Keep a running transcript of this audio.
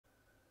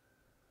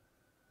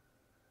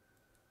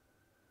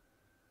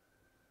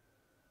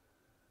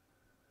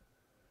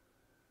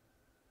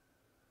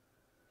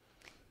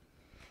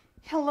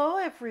Hello,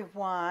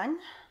 everyone.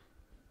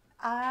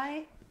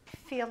 I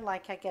feel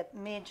like I get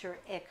major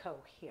echo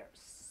here.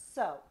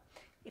 So,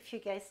 if you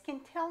guys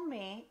can tell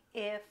me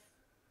if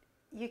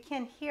you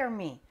can hear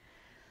me.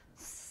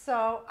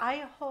 So,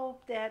 I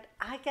hope that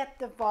I get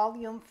the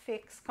volume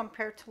fixed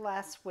compared to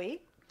last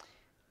week.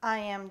 I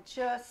am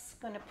just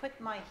going to put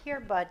my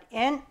earbud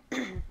in.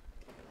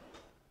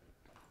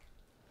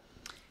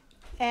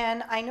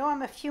 And I know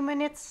I'm a few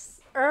minutes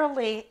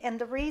early, and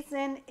the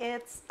reason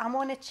it's I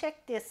want to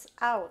check this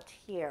out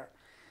here.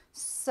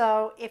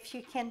 So if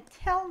you can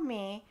tell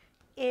me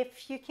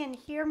if you can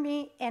hear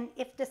me and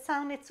if the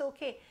sound it's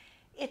okay.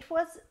 It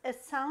was a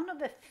sound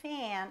of a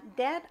fan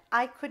that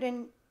I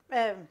couldn't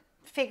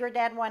figure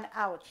that one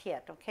out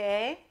yet,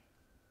 okay?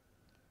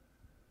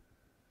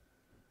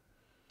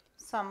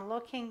 So I'm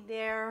looking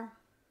there.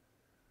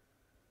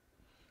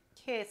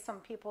 Okay, some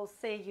people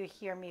say you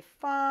hear me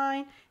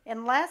fine.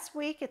 And last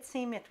week it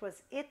seemed it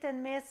was hit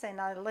and miss,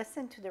 and I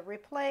listened to the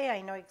replay.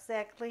 I know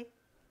exactly.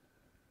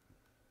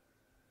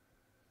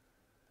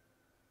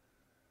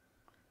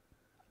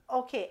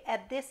 Okay,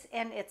 at this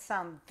end it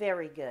sounds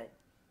very good.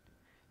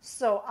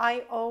 So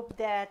I hope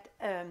that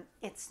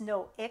it's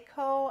no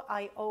echo.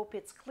 I hope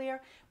it's clear.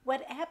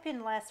 What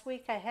happened last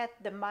week, I had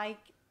the mic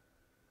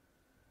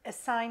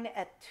assigned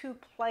at two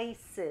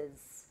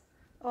places.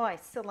 Oh, I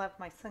still have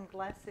my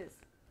sunglasses.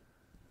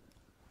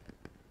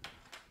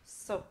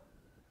 So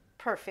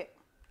perfect.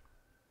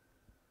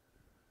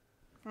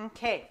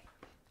 Okay,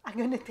 I'm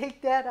going to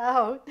take that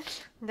out.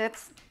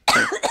 That's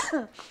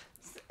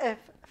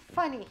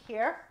funny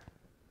here.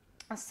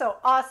 So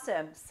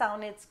awesome.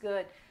 Sounded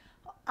good.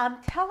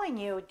 I'm telling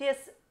you, this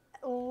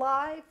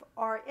live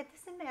or it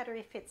doesn't matter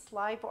if it's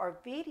live or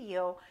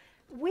video,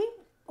 we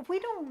we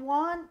don't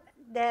want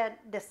that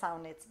the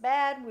sound is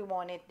bad. We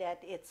want it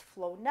that it's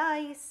flow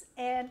nice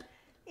and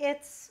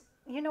it's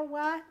you know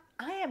what?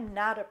 I am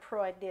not a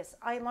pro at this.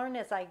 I learn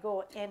as I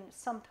go and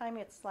sometimes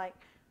it's like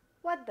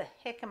what the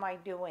heck am I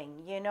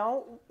doing? You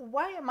know,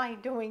 why am I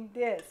doing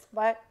this?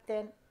 But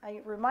then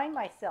I remind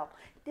myself,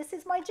 this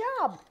is my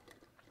job.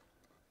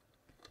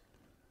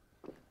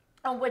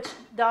 And which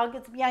dog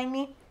is behind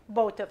me?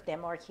 Both of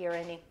them are here,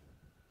 Annie.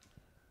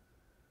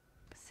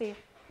 See?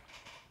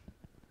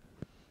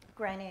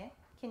 Granite,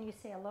 can you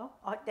say hello?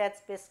 Oh,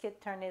 that's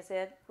Biscuit, turn his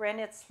head.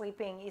 Granite's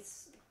sleeping.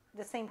 It's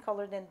the same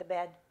color than the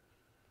bed.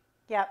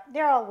 Yeah,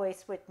 they're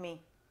always with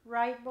me.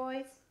 Right,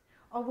 boys?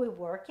 Are we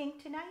working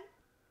tonight?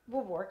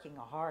 We're working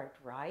hard,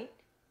 right?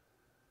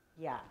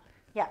 Yeah,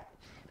 yeah.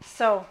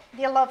 So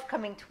they love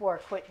coming to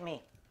work with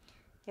me.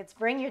 It's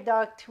bring your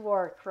dog to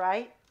work,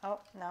 right? Oh,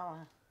 no.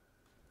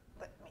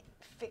 Let me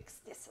fix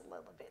this a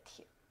little bit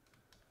here.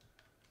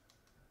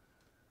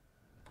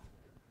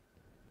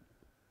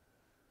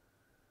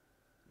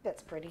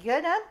 That's pretty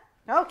good,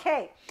 huh?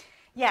 Okay.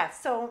 Yeah,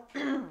 so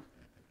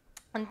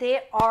and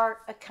they are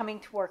coming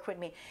to work with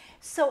me.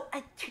 So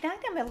tonight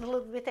I'm a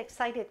little bit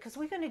excited because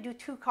we're going to do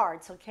two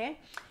cards, okay?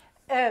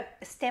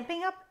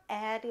 Stamping Up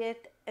added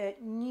a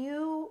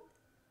new,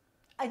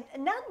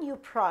 not new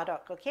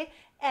product, okay?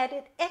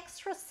 Added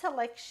extra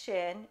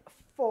selection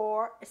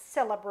for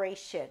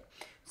celebration.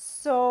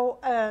 So,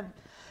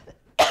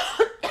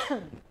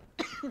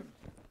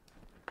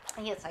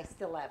 yes, I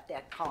still have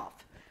that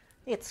cough.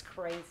 It's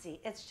crazy.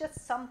 It's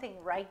just something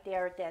right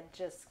there that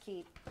just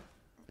keep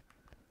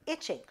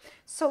itching.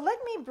 So let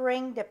me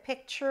bring the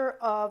picture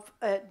of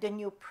the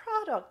new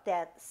product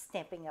that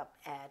Stamping Up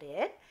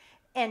added,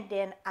 and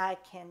then I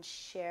can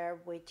share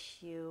with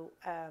you.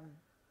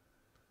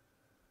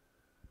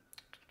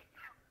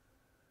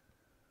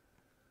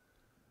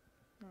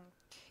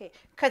 Okay,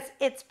 because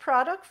it's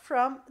product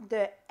from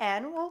the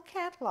annual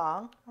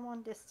catalog. I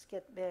want this to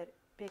get a bit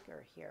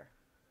bigger here.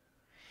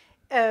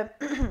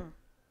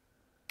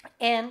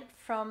 And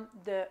from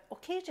the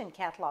occasion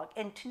catalog.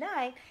 And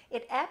tonight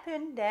it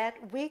happened that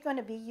we're going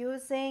to be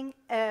using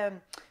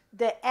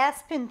the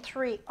Aspen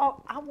Tree.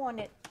 Oh, I want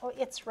it. Oh,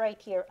 it's right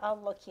here. I'll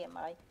look here,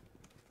 my.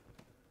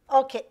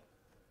 Okay.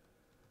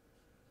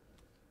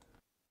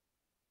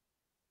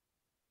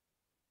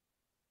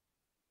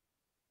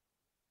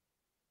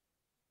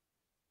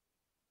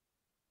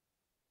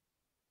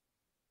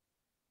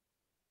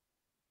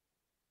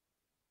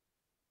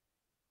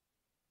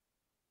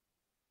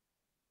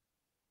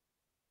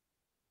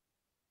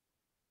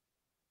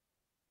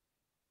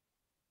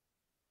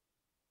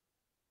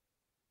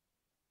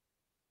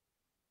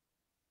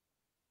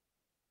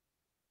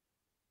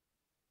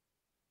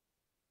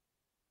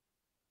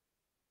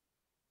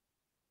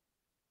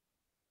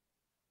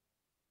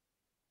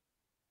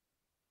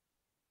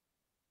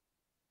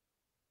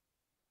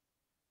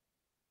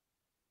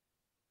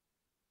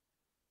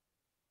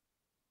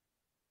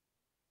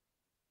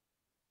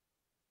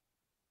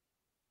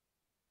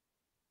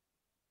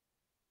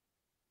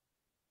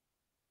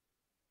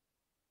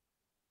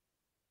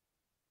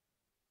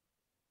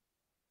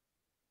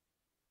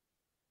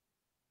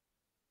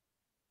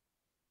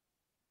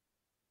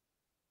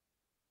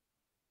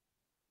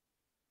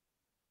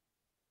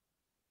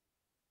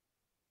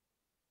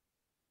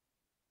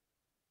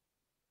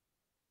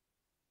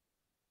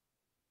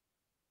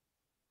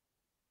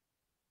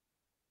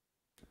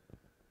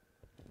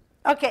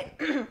 Okay,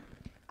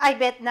 I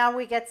bet now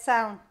we get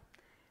sound.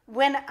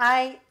 When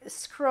I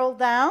scroll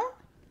down,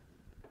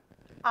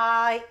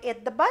 I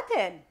hit the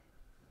button.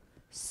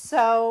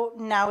 So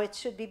now it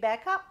should be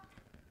back up.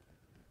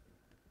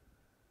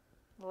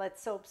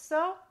 Let's hope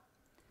so.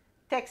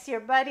 Text your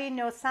buddy,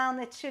 no sound,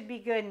 it should be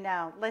good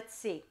now. Let's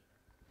see.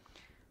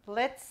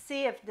 Let's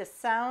see if the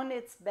sound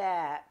is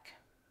back.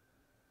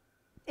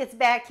 It's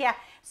back, yeah.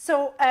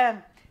 So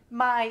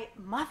my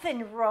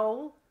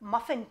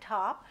muffin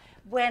top,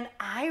 when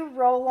I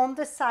roll on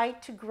the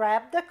side to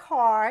grab the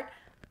card,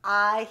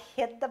 I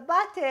hit the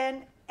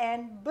button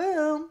and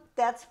boom,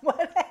 that's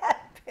what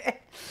happened.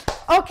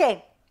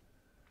 Okay,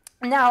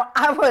 now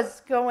I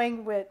was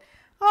going with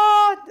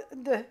all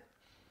the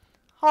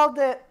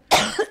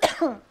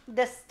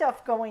the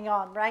stuff going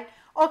on, right?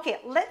 Okay,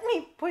 let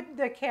me put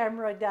the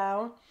camera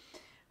down.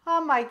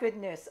 Oh my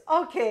goodness.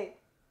 Okay,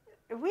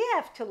 we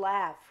have to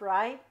laugh,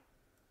 right?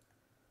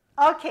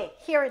 Okay,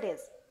 here it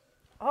is.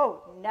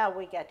 Oh, now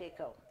we got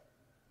echo.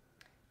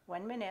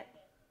 1 minute.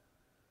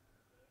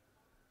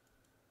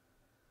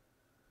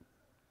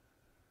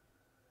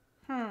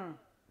 Hmm.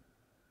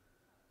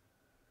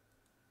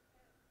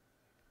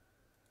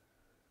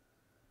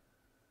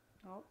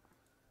 Oh.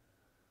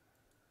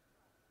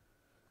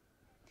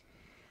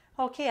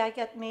 Okay, I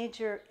got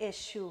major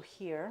issue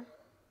here.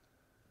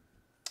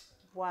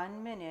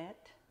 1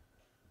 minute.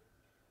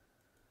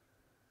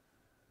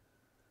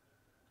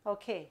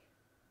 Okay.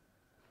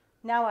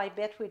 Now I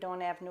bet we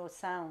don't have no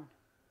sound.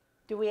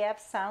 Do we have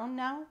sound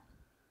now?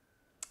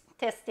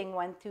 Testing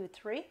 1, 2,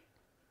 3.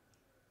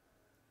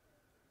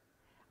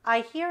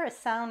 I hear a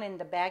sound in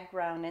the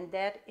background and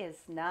that is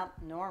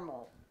not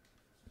normal.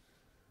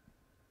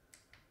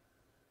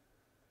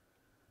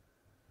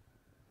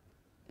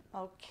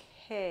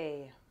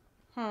 Okay.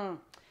 Now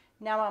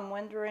I'm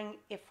wondering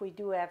if we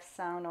do have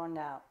sound or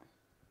not.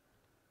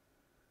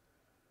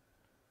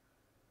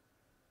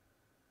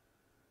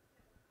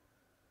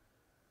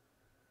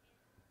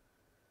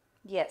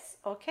 Yes,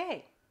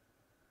 okay.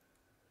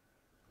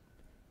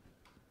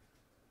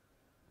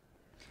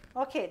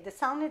 Okay, the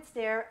sound is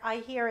there. I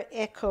hear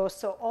echo,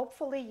 so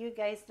hopefully you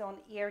guys don't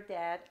hear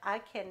that. I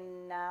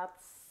cannot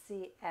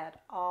see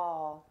at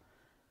all.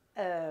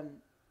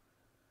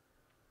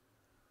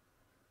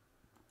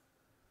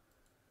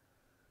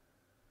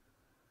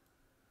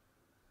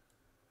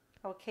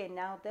 Okay,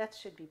 now that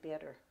should be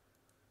better.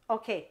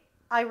 Okay,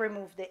 I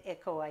removed the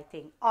echo, I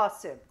think.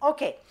 Awesome.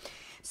 Okay,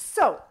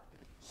 so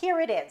here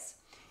it is.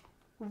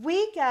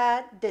 We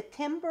got the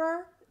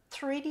timber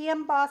 3D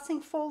embossing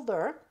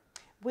folder.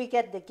 We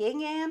get the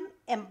gingham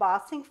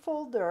embossing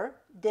folder,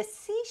 the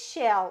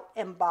seashell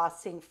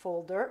embossing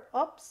folder,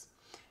 oops,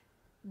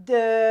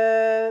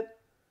 the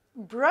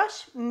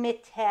brush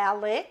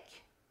metallic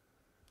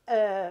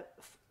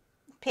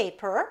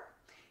paper,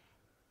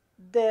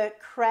 the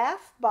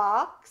craft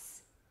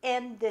box,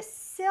 and the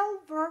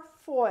silver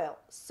foil.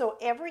 So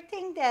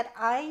everything that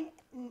I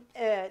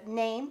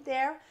named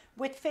there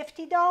with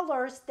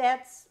 $50,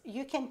 that's,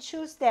 you can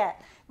choose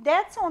that.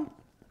 That's on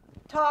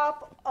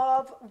top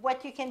of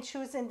what you can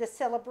choose in the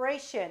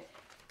celebration.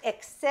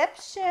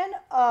 Exception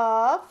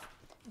of,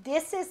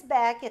 this is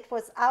back. It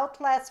was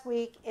out last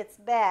week. It's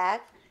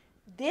back.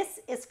 This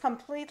is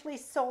completely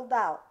sold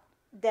out.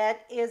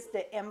 That is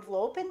the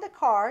envelope and the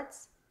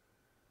cards.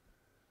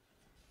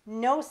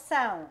 No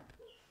sound.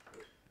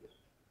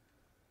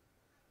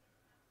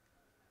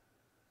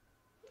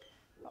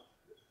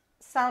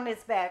 Sound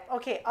is back.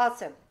 Okay,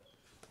 awesome.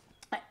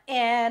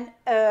 And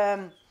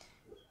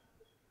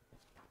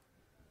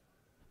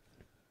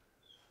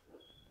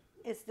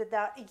is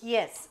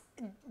yes,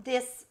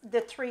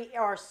 the 3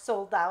 are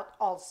sold out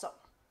also.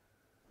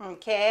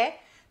 Okay,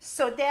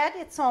 so that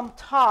it's on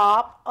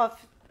top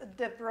of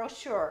the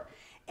brochure.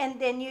 And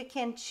then you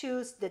can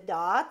choose the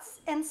dots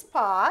and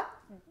spot,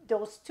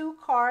 those 2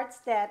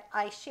 cards that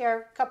I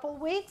shared a couple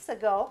weeks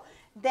ago.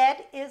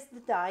 That is the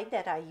die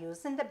that I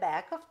use in the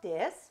back of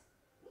this.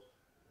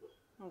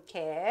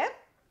 Okay.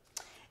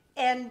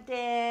 And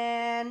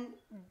then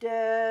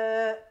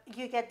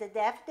you get the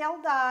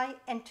daffodil die,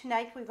 and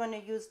tonight we're going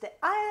to use the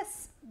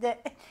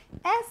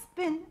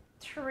Aspen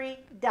Tree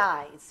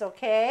Dies,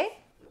 okay?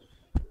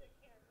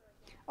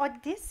 Oh,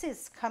 this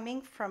is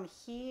coming from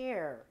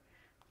here.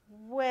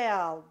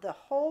 Well, the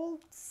whole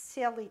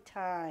silly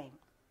time.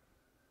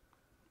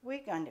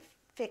 We're going to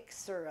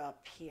fix her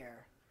up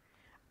here.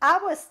 I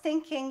was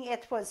thinking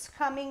it was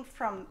coming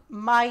from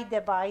my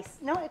device.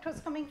 No, it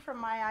was coming from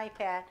my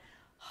iPad.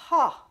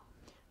 Huh.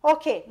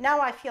 Okay,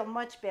 now I feel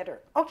much better.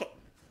 Okay,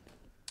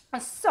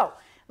 so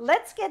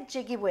let's get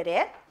jiggy with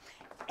it.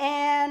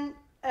 And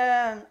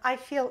I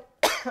feel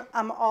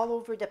I'm all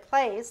over the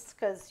place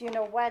because you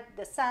know what?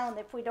 The sound,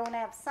 if we don't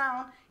have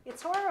sound,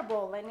 it's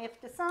horrible. And if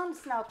the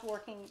sound's not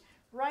working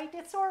right,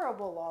 it's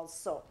horrible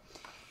also.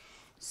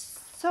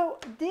 So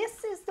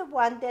this is the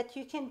one that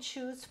you can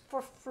choose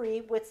for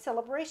free with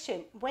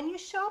celebration. When you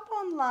shop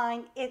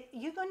online,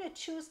 you're going to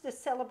choose the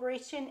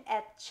celebration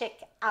at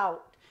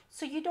checkout.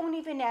 So you don't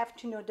even have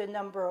to know the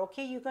number,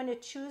 okay? You're going to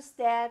choose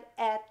that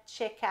at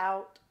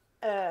checkout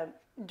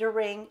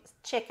during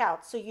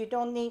checkout, so you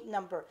don't need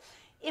number.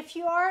 If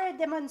you are a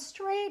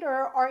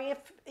demonstrator, or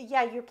if,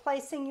 yeah, you're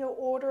placing your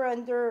order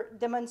under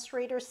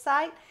demonstrator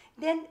site,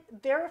 then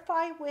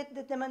verify with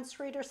the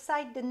demonstrator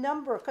site the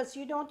number, because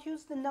you don't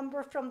use the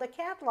number from the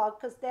catalog,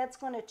 because that's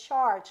going to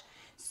charge.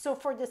 So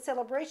for the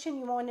celebration,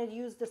 you want to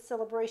use the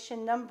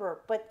celebration number.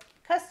 But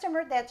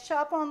customer that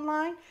shop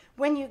online,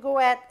 when you go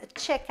at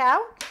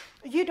checkout,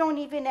 you don't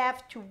even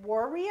have to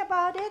worry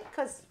about it,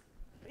 because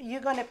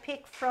you're going to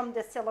pick from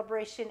the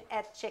celebration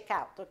at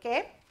checkout,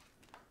 okay?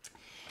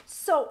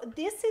 So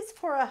this is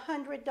for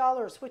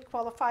 $100 with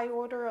qualified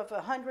order of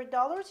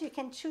 $100. You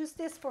can choose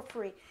this for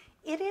free.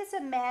 It is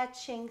a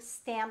matching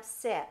stamp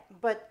set,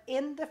 but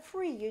in the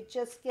free, you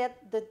just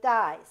get the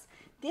dies.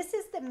 This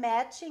is the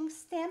matching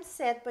stamp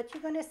set, but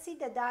you're going to see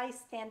the dies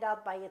stand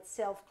out by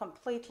itself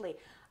completely.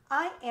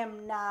 I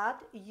am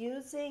not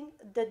using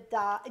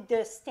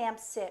the stamp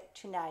set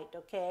tonight,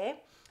 okay?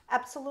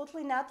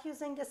 Absolutely not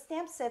using the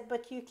stamp set,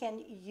 but you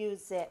can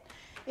use it.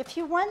 If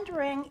you're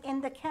wondering,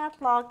 in the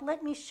catalog,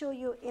 let me show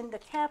you in the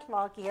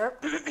catalog here.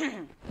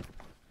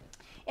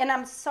 And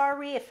I'm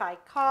sorry if I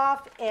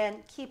cough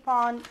and keep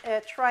on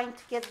trying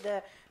to get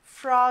the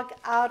frog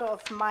out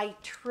of my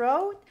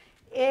throat.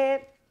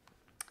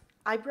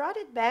 I brought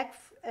it back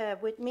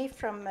with me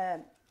from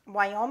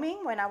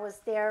Wyoming when I was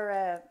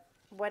there,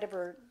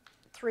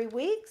 3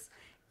 weeks.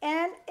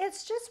 And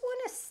it's just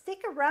want to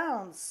stick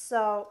around,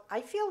 so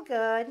I feel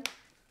good.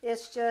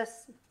 It's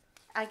just,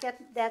 I get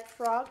that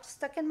frog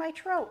stuck in my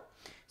throat.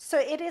 So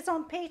it is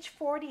on page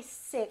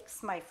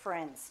 46, my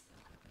friends.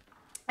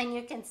 And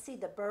you can see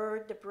the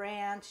bird, the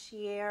branch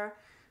here,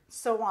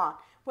 so on.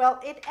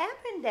 Well, it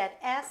happened that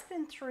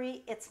Aspen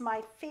tree, it's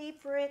my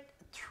favorite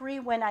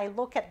tree when I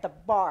look at the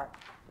bark.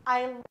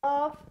 I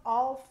love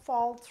all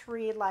fall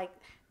tree, like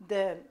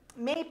the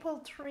maple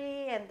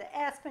tree and the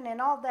aspen and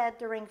all that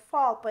during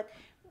fall, but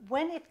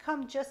when it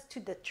comes just to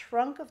the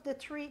trunk of the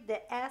tree,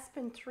 the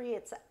aspen tree,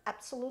 it's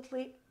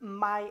absolutely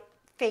my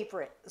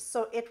favorite.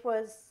 So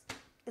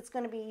it's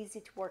going to be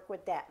easy to work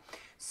with that.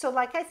 So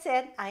like I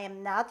said, I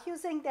am not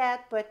using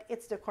that, but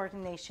it's the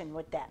coordination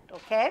with that,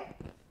 okay?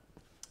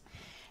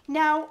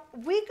 Now,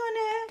 we're going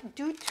to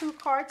do 2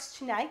 cards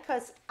tonight,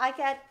 because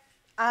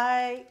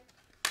I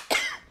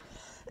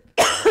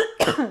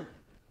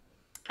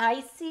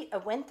see a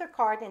winter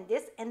card in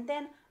this, and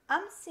then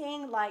I'm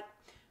seeing like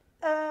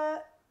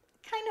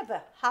kind of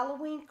a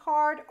Halloween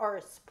card or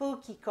a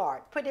spooky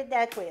card. Put it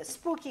that way, a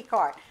spooky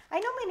card. I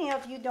know many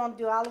of you don't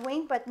do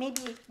Halloween, but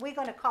maybe we're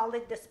going to call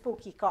it the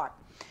spooky card.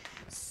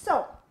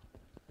 So,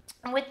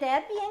 with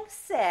that being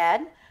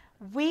said,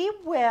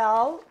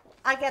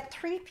 I got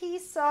 3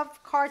 pieces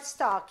of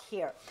cardstock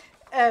here.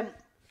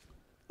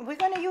 We're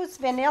going to use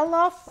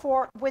vanilla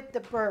with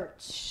the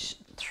birch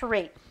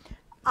tree.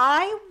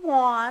 I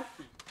want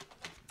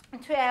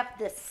to have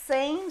the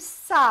same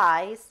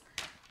size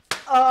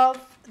of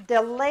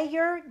the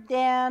layer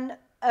than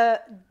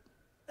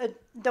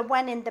the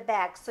one in the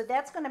back. So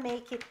that's going to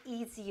make it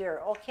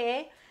easier,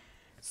 okay?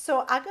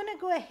 So I'm going to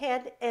go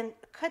ahead and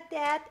cut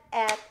that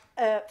at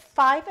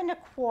 5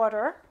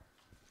 1/4.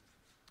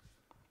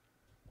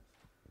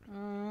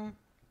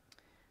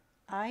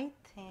 I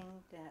think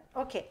that,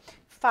 okay,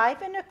 5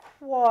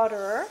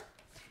 1/4.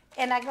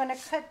 And I'm going to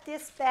cut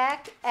this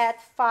back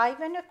at 5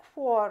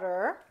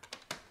 1/4,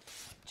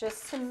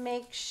 just to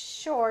make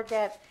sure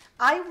that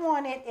I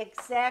want it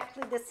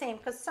exactly the same,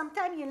 because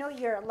sometimes, you know,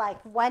 you're like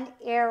 1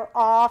 hair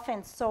off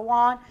and so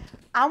on.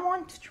 I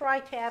want to try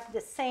to have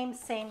the same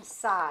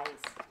size.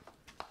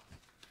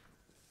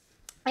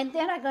 And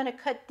then I'm going to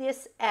cut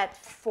this at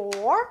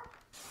 4.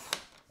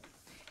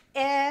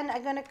 And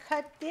I'm going to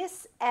cut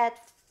this at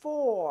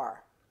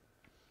 4.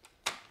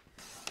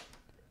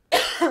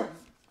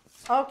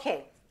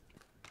 Okay.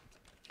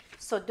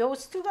 So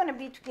those 2 going to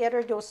be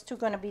together, those 2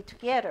 going to be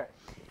together.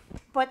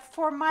 But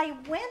for my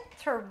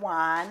winter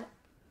one,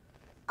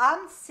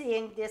 I'm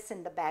seeing this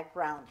in the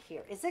background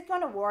here. Is it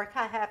going to work?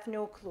 I have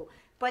no clue.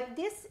 But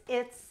this,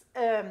 it's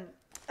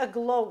a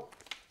glow.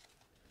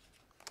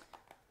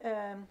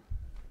 A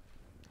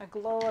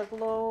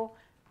glow.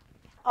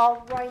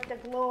 All right, a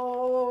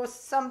glow,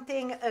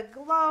 something, a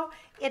glow.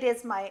 It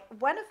is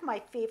one of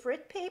my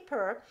favorite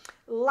paper,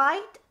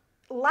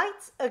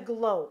 Lights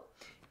Aglow.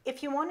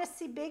 If you want to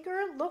see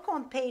bigger, look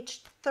on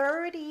page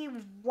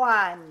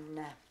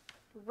 31,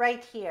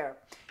 right here.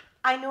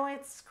 I know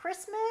it's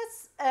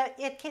Christmas.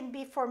 It can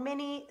be for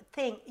many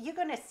things. You're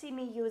going to see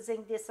me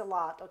using this a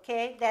lot,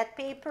 okay? That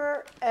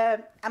paper,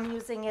 I'm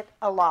using it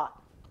a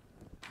lot.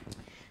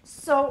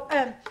 So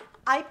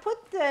I put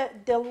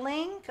the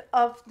link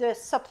of the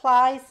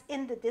supplies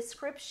in the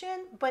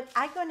description, but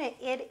I'm going to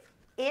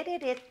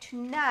edit it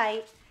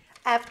tonight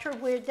after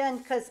we're done,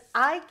 because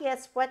I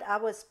guess what I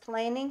was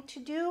planning to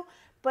do,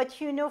 but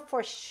you know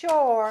for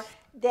sure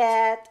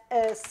that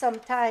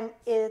sometimes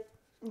it,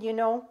 you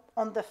know,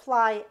 on the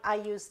fly, I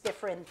use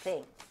different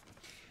things.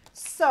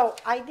 So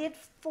I did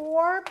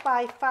 4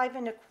 by 5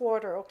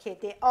 1/4. Okay,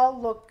 they all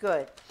look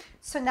good.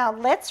 So now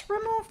let's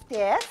remove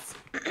this.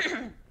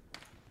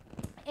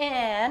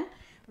 And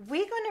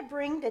we're going to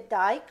bring the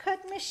die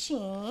cut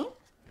machine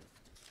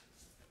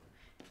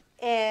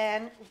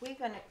and we're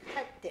going to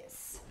cut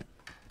this.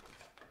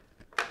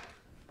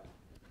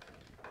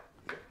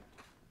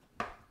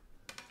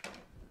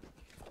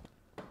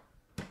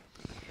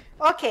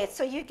 Okay,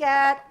 so you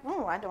got,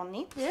 oh, I don't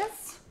need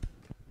this.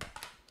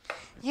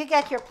 You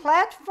get your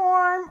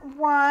platform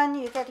 1,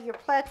 you get your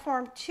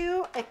platform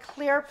 2, a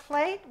clear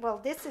plate.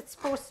 Well, this is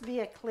supposed to be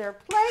a clear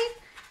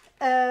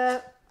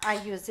plate.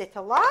 I use it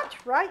a lot,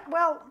 right?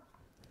 Well,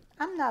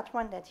 I'm not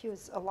one that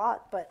uses a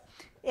lot, but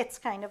it's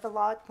kind of a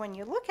lot when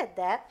you look at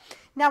that.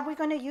 Now we're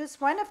going to use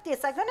one of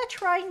these. I'm going to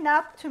try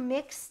not to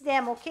mix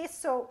them, okay?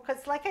 So,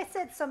 because like I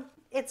said,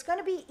 it's going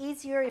to be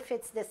easier if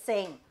it's the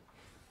same.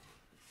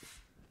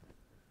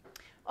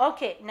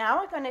 Okay,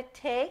 now we're going to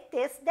take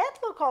this. That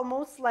look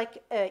almost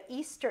like an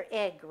Easter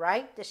egg,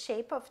 right? The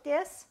shape of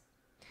this.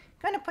 I'm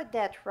going to put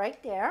that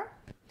right there.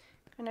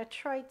 I'm going to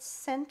try to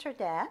center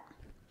that.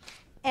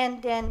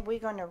 And then we're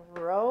going to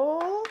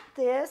roll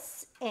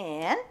this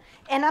in.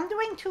 And I'm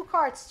doing 2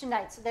 cards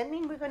tonight, so that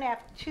means we're going to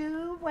have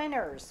 2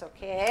 winners,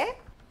 okay?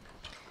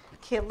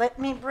 Okay, let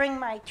me bring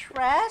my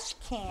trash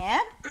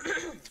can.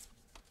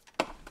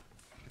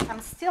 I'm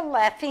still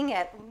laughing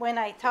at when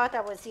I thought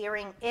I was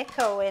hearing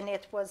echo and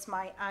it was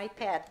my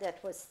iPad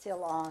that was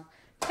still on. I'm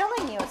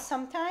telling you,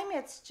 sometimes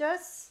it's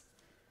just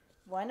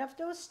one of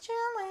those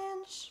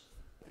challenges.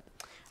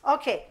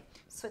 Okay,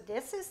 so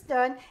this is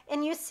done.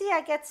 And you see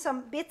I get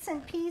some bits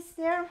and pieces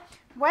there.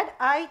 What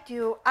I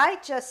do, I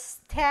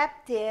just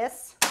tap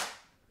this.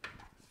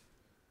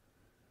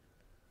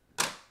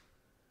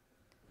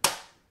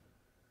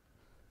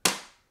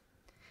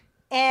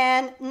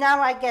 And now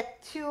I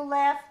get 2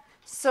 left.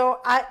 So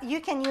you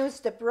can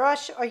use the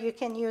brush or you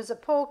can use a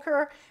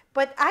poker,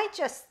 but I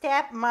just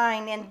tap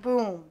mine and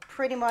boom,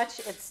 pretty much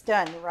it's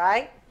done,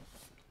 right?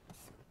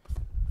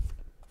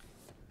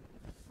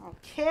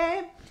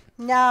 Okay,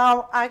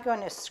 now I'm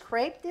going to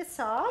scrape this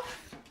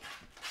off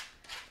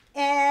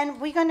and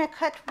we're going to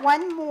cut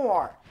one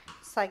more.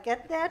 So I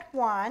get that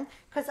one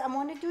because I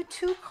want to do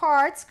 2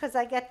 cards because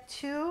I get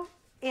 2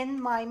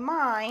 in my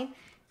mind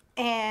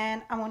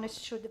and I want to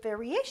show the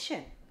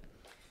variation.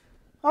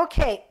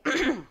 Okay.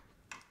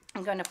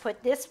 I'm going to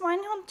put this one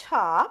on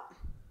top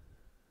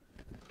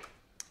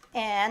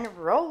and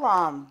roll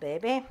on,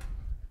 baby.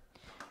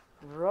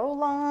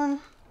 Roll on.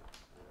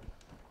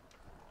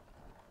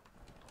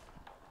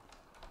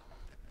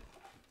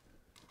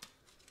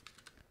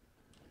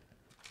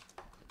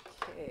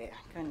 Okay,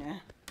 I'm going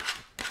to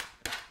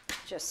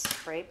just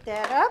scrape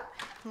that up.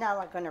 Now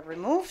I'm going to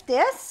remove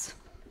this.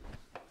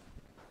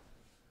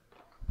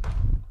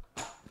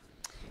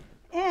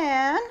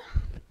 And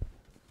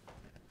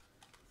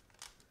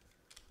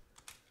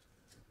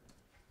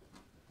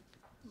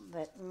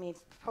let me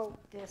poke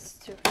this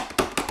to.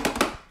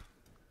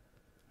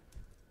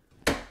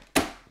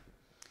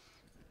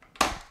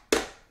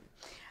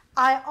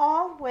 I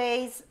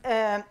always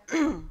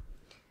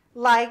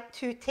like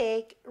to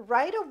take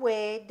right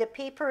away the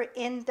paper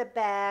in the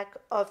back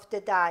of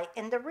the die.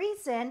 And the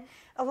reason,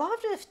 a lot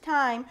of the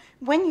time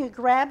when you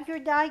grab your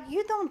die,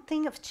 you don't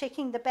think of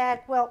checking the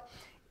back. Well,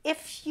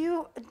 if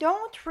you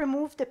don't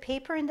remove the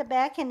paper in the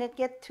back and it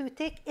gets too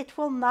thick, it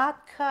will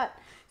not cut.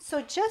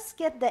 So just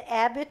get the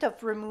habit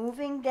of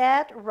removing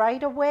that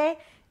right away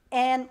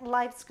and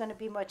life's going to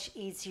be much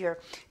easier.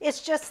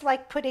 It's just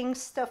like putting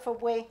stuff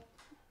away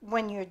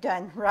when you're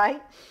done,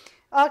 right?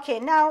 Okay,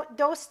 now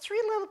those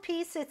 3 little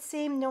pieces, it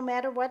seems no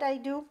matter what I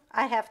do,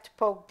 I have to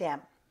poke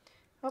them.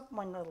 Oh,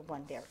 one little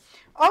one there.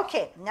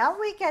 Okay, now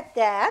we get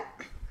that.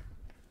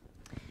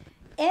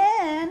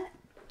 And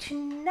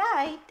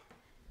tonight,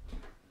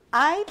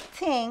 I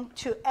think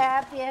to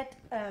have it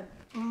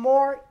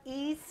more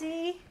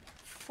easy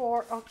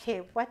for,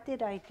 okay, what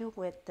did I do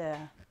with the,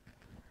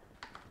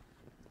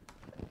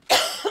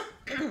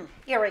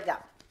 here we go.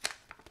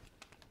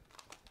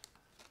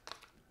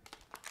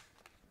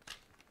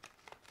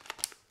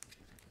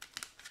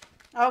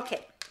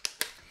 Okay,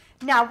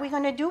 now we're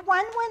going to do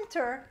one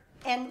winter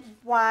and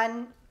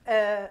one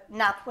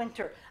not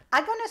winter.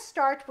 I'm going to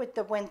start with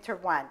the winter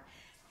one.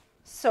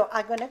 So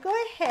I'm going to go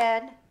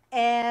ahead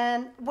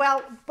and,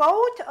 well,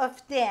 both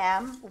of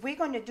them, we're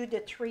going to do the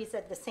trees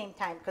at the same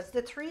time because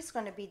the tree is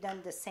going to be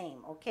done the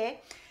same,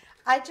 okay?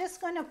 I'm just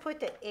going to put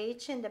the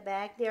H in the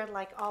back there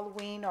like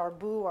Halloween or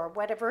Boo or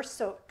whatever,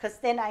 so because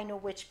then I know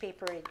which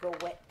paper it go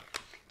with.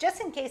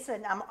 Just in case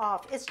I'm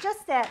off. It's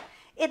just that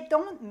it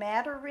don't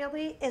matter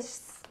really.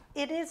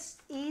 It is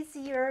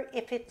easier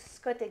if it's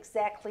got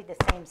exactly the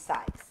same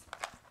size.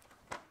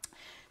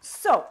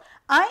 So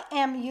I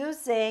am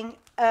using,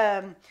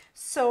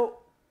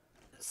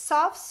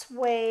 soft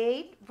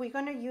suede. We're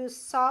going to use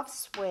soft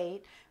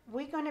suede.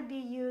 We're going to be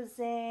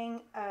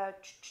using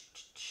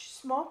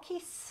smoky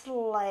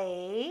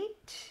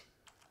slate.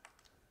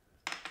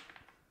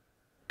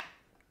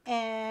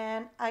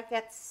 And I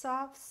get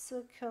soft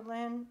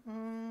succulent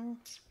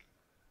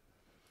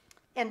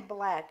and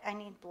black. I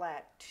need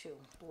black too.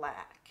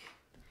 Black.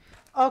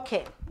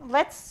 Okay,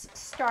 let's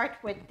start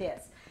with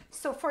this.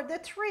 So for the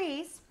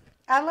trees,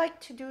 I like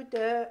to do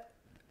the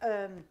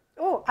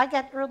oh, I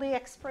got early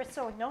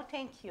espresso. No,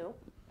 thank you.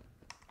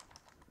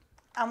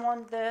 I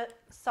want the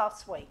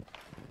soft suede.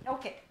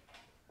 Okay.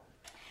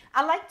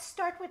 I like to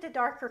start with a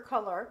darker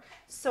color.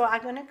 So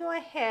I'm going to go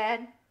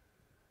ahead.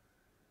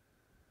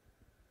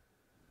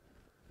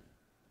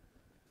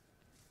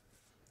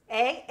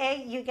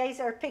 Hey, you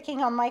guys are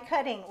picking on my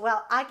cutting.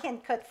 Well, I can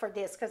cut for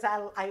this because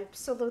I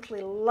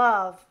absolutely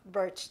love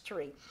birch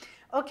tree.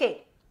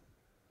 Okay.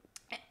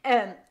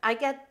 I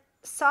get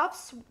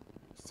soft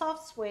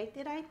suede.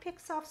 Did I pick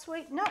soft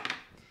suede? No.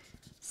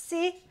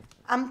 See,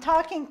 I'm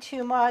talking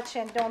too much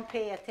and don't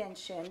pay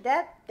attention.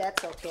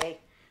 That's okay.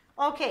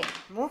 Okay,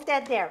 move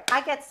that there.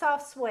 I get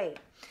soft suede.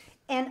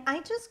 And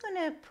I'm just going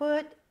to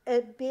put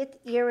a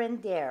bit here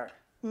and there.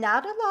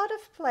 Not a lot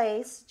of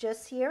place,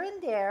 just here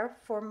and there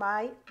for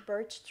my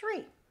birch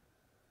tree.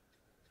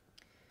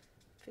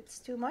 If it's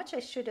too much, I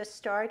should have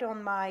started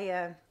on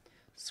my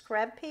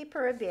scrap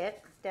paper a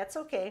bit. That's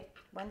okay.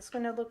 One's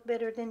going to look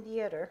better than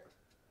the other.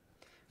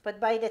 But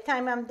by the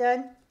time I'm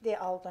done,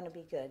 they're all going to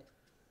be good.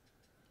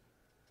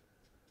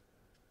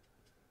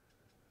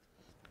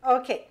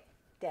 Okay,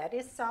 that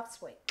is soft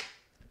suede.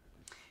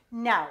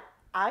 Now,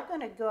 I'm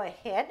going to go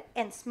ahead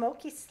and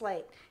smoky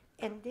slate.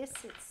 And this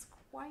is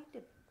quite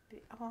a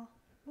bit, oh,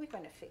 we're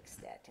going to fix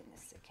that in a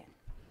second.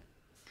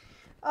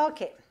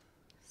 Okay,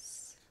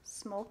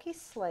 smoky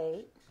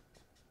slate.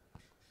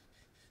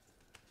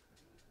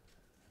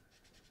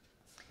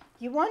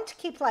 You want to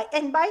keep light.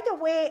 And by the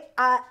way,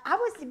 I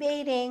was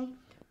debating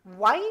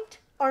white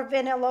or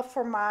vanilla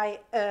for my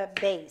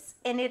base.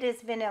 And it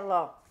is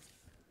vanilla.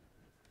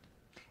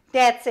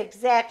 That's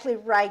exactly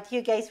right.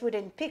 You guys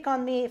wouldn't pick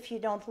on me if you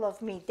don't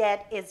love me.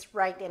 That is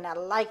right, and I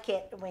like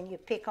it when you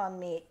pick on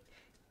me.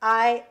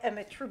 I am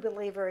a true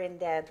believer in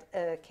that,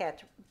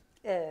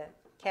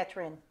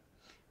 Catherine.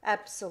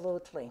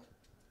 Absolutely.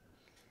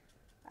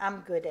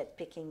 I'm good at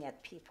picking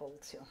at people,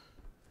 too.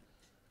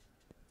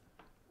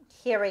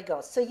 Here we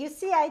go. So you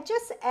see, I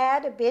just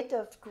add a bit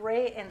of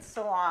gray and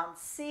so on.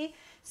 See?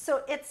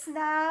 So it's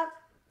not,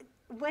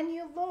 when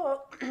you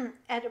look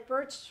at a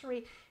birch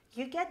tree,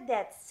 you get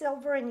that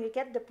silver and you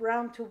get the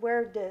brown to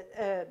where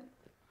the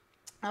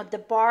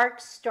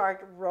bark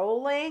start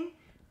rolling.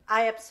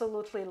 I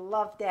absolutely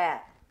love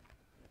that.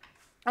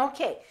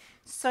 Okay,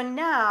 so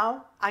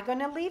now I'm going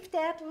to leave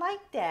that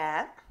like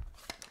that.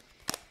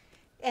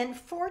 And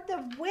for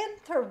the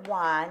winter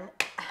one,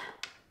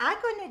 I'm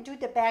going to do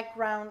the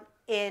background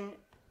in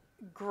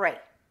gray,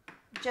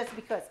 just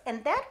because.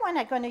 And that one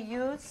I'm going to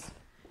use,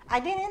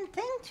 I didn't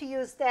think to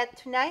use that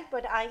tonight,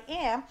 but I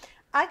am.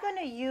 I'm going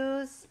to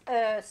use,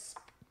 let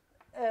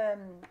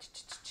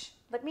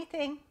me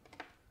think.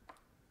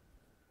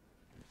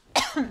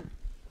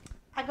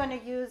 I'm going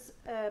to use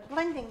a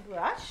blending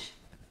brush.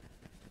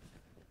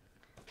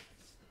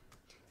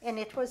 And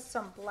it was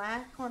some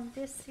black on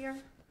this here.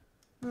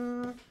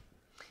 You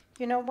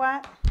know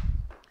what?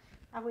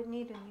 I would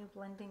need a new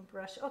blending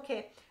brush.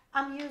 Okay,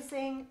 I'm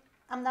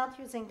not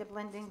using the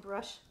blending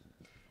brush.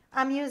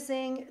 I'm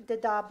using the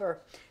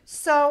dauber.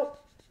 So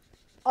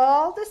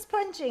all the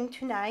sponging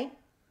tonight,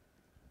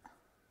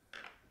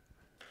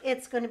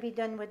 it's going to be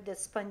done with the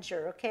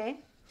sponger, okay?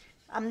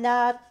 I'm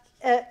not,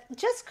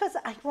 just because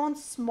I want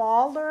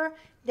smaller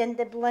than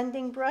the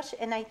blending brush,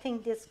 and I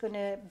think this is going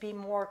to be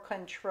more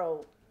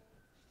controlled.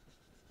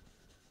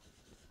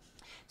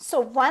 So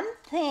one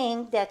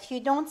thing that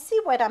you don't see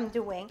what I'm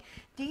doing,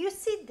 do you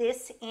see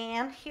this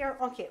ant here?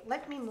 Okay,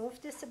 let me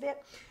move this a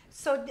bit.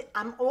 So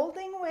I'm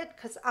holding it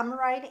because I'm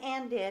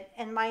right-handed,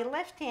 and my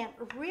left hand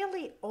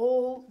really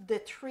hold the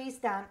trees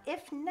down.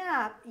 If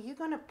not, you're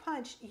going to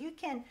punch. You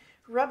can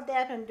rub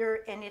that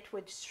under and it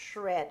would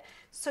shred.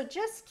 So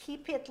just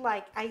keep it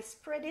like, I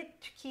spread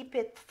it to keep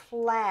it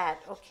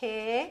flat,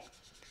 okay?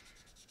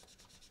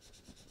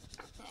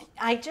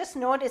 I just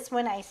noticed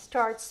when I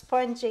start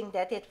sponging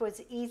that it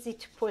was easy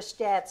to push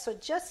that. So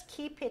just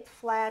keep it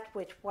flat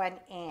with one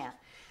hand.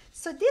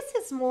 So this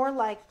is more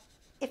like,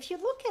 if you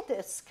look at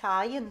the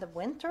sky in the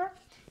winter,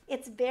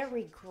 it's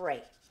very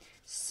gray.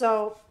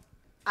 So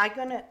I'm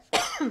gonna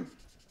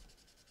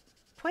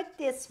put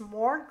this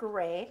more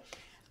gray.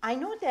 I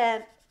know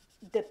that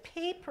the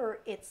paper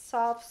is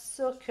soft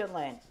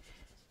succulent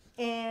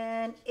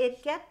and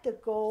it get the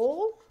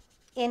gold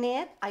in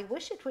it. I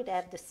wish it would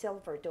have the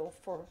silver though,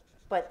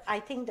 but I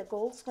think the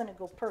gold's gonna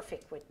go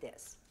perfect with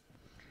this.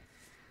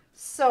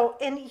 So,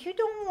 and you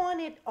don't want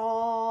it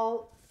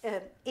all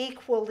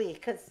equally,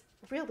 because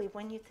really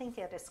when you think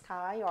of the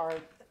sky or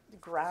the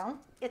ground,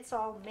 it's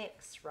all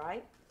mixed,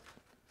 right?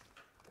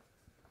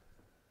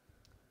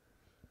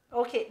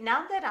 Okay,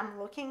 now that I'm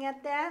looking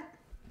at that,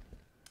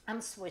 I'm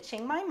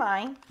switching my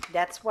mind.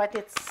 That's what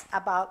it's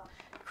about.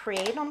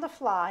 Create on the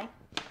fly.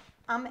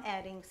 I'm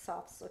adding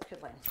soft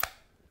succulent.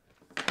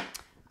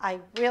 I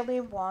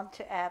really want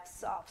to have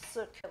soft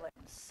succulent.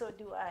 So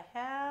do I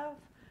have,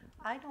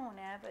 I don't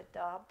have a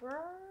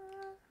dauber.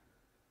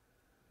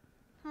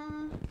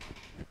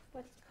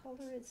 What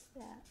color is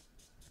that?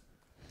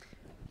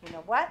 You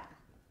know what?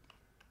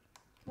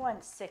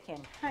 1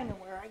 second. I know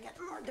where I get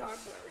more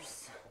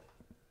daubers.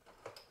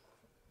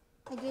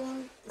 I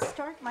didn't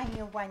start my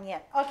new one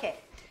yet. Okay,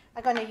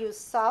 I'm gonna use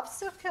soft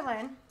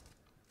succulent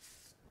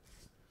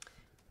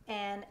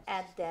and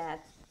add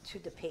that to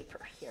the paper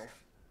here.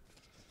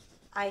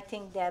 I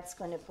think that's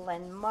gonna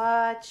blend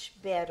much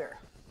better.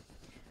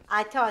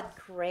 I thought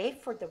gray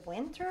for the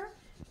winter,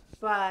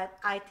 but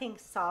I think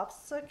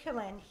soft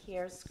succulent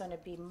here is gonna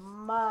be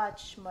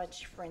much,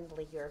 much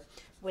friendlier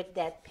with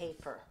that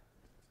paper.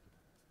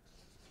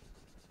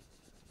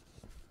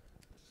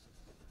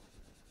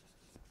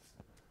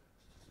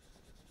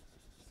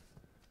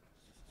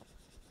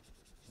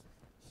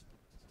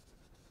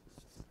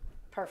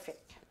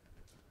 Perfect.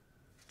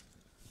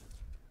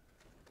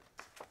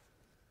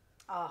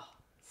 Oh,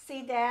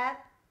 see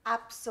that?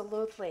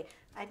 Absolutely.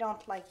 I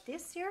don't like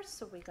this here,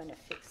 so we're gonna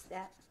fix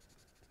that.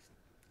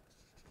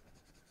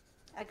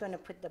 I'm gonna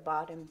put the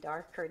bottom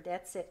darker,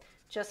 that's it.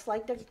 Just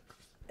like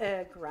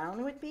the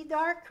ground would be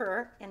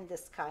darker and the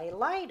sky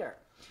lighter.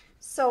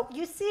 So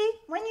you see,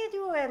 when you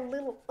do a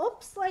little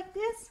oops like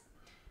this,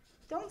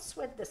 don't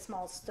sweat the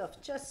small stuff,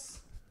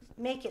 just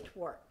make it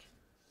work.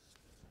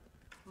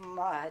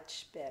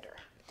 Much better.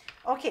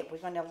 Okay, we're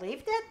gonna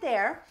leave that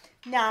there.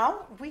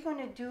 Now we're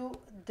gonna do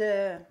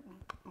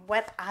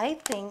what I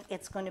think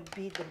it's gonna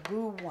be the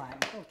boo one,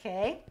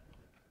 okay?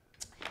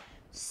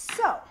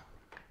 So,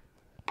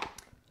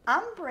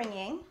 I'm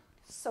bringing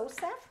So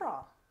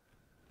Saffron.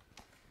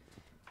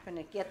 I'm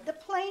gonna get the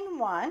plain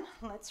one.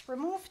 Let's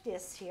remove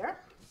this here.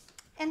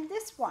 And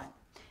this one.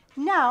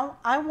 Now,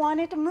 I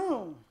wanted a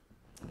moon.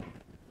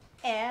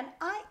 And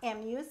I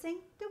am using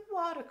the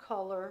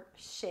watercolor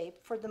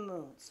shape for the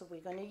moon. So we're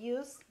going to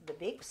use the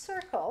big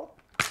circle.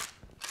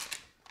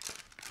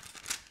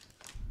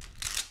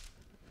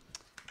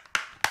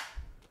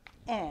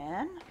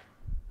 And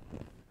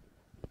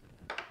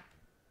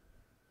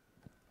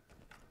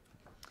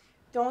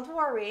don't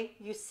worry,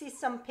 you see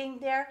some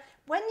pink there.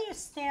 When you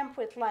stamp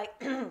with like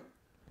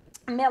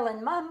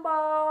melon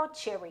mambo,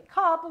 cherry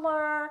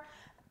cobbler,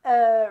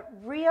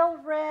 real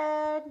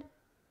red,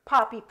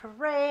 Poppy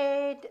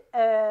Parade,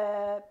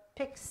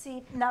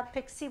 Pixie, not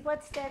Pixie,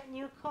 what's that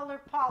new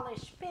color?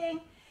 Polish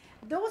Pink.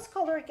 Those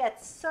colors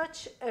get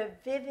such a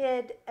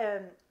vivid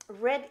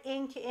red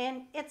ink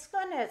in, it's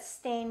gonna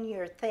stain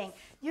your thing.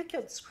 You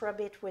could scrub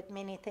it with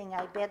many things,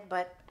 I bet,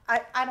 but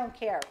I don't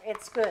care,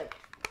 it's good.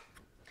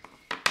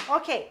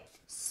 Okay,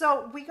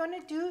 so we're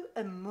gonna do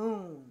a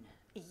moon.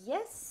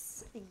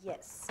 Yes,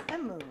 yes, a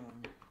moon.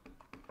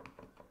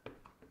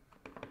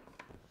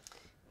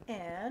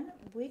 And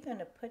we're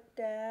gonna put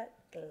that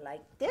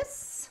like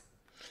this.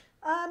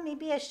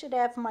 Maybe I should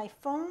have my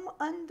foam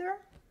under.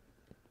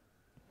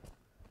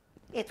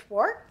 It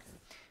worked.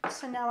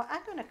 So now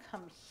I'm gonna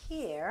come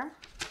here.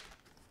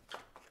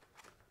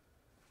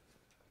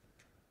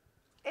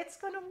 It's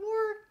gonna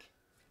work,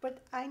 but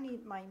I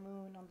need my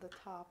moon on the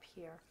top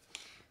here.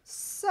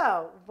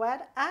 So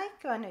what I'm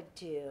gonna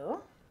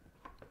do,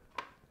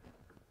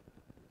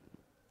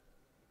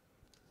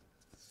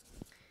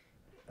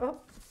 oh,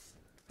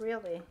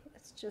 really,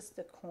 it's just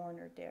the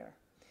corner there.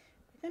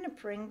 I'm gonna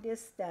bring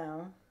this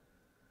down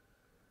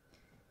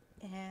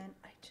and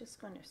I'm just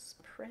gonna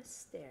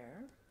press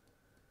there.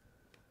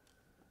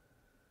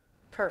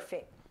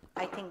 Perfect.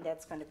 I think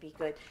that's gonna be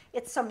good.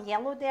 It's some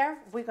yellow there.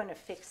 We're gonna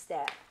fix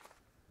that.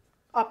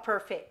 Oh,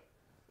 perfect.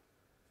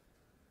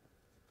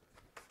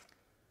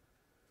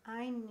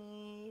 I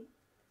need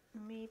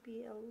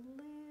maybe a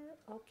little,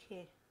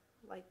 okay,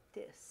 like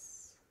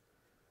this.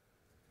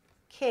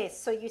 Okay,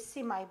 so you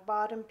see my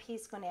bottom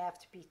piece gonna have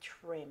to be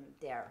trimmed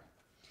there.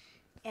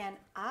 And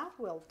I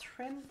will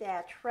trim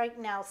that right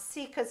now.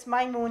 See, because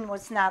my moon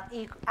was not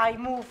equal. I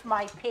moved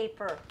my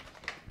paper,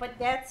 but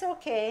that's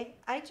okay.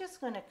 I'm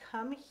just gonna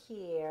come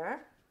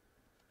here.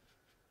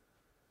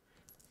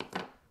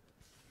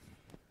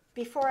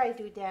 Before I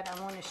do that,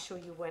 I want to show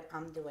you what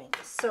I'm doing.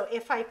 So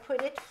if I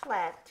put it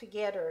flat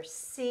together,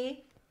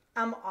 see,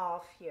 I'm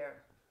off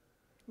here.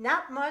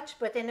 Not much,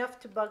 but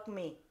enough to bug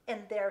me.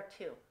 And there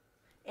too.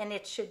 And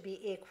it should be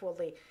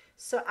equally.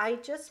 So I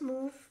just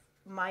move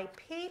my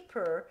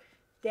paper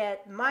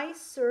that my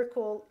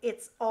circle,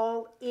 it's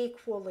all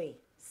equally.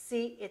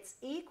 See, it's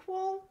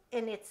equal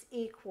and it's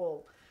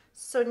equal.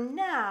 So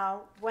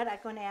now what I'm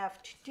going to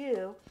have to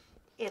do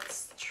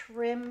is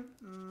trim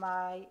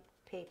my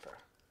paper.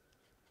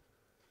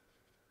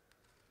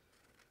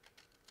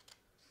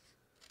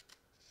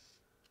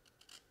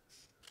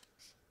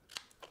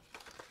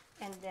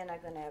 And then I'm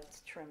going to have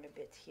to trim a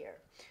bit here.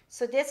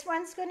 So this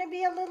one's going to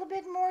be a little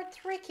bit more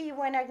tricky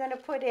when I'm going to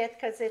put it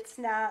because it's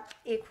not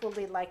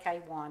equally like I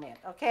want it,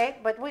 okay?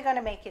 But we're going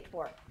to make it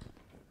work.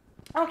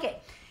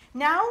 Okay,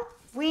 now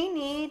we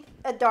need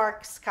a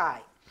dark sky.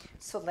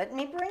 So let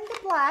me bring the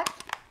black.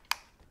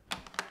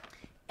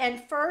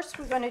 And first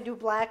we're going to do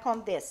black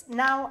on this.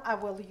 Now I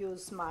will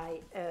use my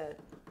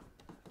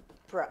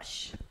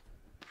brush.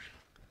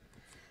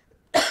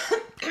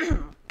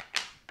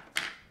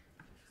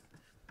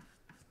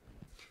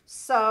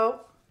 So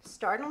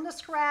start on the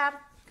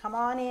scrap, come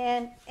on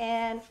in,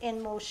 and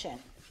in motion,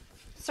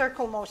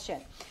 circle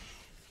motion.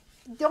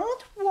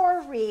 Don't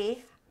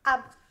worry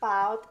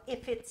about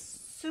if it's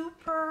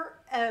super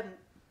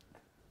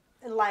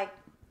like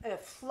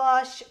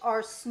flush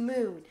or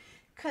smooth,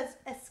 because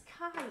a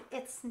sky,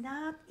 it's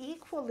not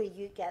equally,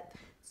 you get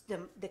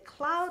the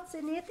clouds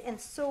in it and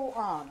so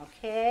on.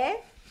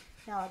 Okay,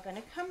 now I'm going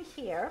to come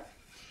here.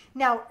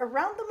 Now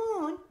around the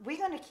moon we're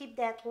going to keep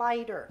that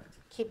lighter,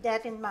 keep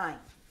that in mind.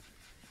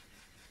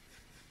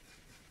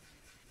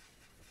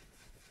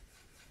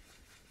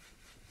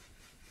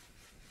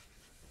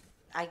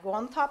 I go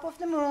on top of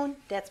the moon,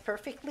 that's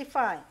perfectly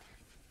fine,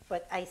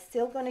 but I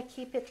still going to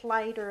keep it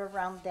lighter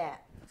around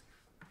that.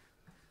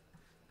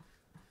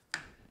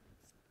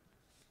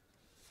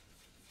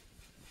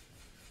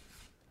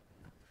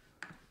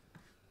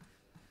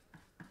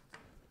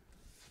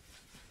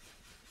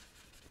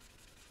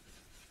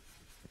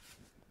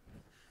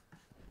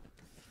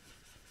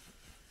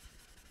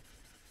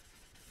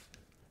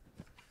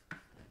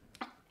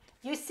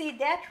 You see,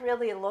 that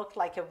really looked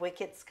like a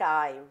wicked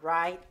sky,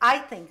 right? I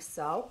think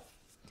so.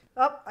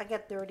 Oh, I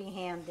got dirty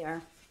hand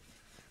there.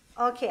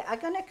 Okay, I'm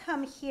gonna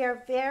come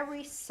here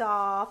very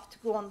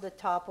soft, go on the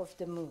top of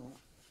the moon,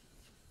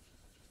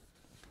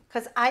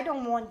 because I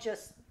don't want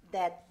just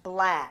that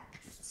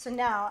black. So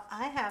now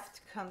I have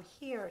to come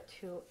here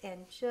too,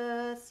 and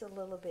just a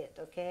little bit,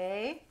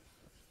 okay?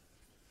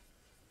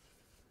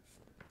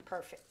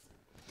 Perfect.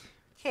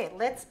 Okay,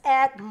 let's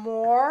add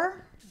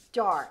more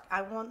dark.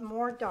 I want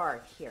more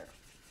dark here.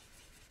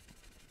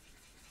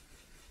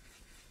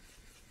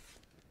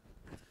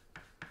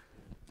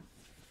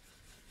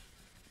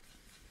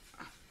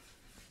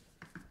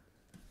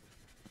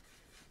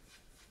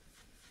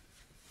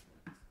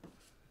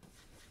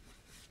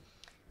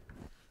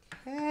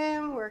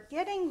 And we're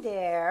getting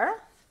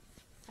there.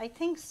 I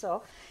think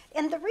so.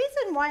 And the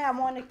reason why I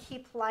want to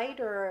keep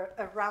lighter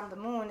around the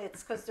moon,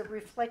 it's because the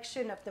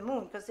reflection of the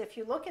moon. Because if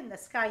you look in the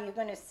sky, you're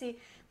going to see,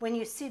 when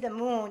you see the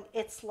moon,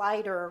 it's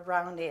lighter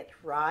around it,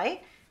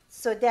 right?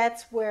 So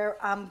that's where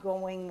I'm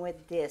going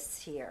with this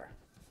here.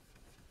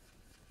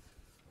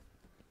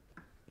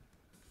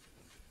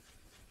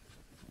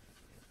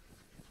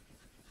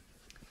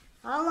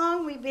 How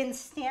long we've been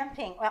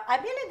stamping? Well,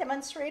 I've been a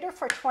demonstrator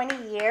for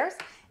 20 years.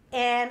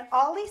 And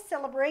Ollie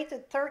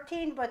celebrated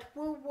 13, but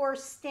we were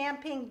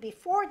stamping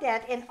before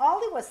that, and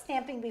Ollie was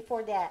stamping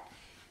before that.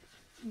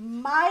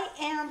 My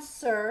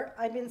answer,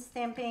 I've been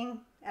stamping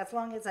as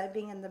long as I've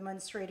been a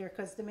demonstrator,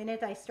 because the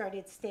minute I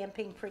started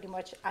stamping, pretty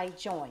much I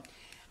joined.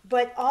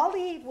 But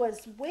Ollie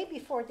was way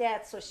before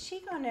that, so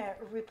she's gonna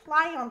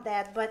reply on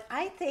that, but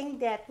I think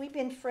that we've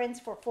been friends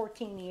for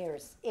 14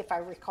 years, if I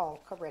recall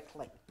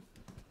correctly.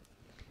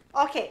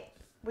 Okay,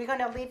 we're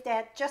gonna leave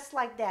that just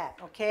like that,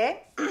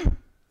 okay?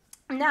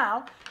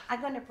 Now, I'm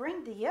going to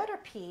bring the other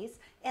piece,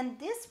 and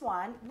this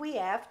one we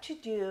have to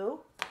do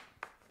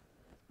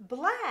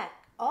black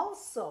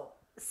also.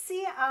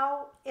 See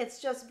how it's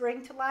just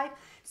bring to life?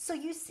 So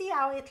you see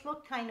how it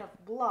looked kind of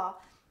blah.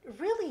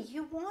 Really,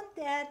 you want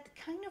that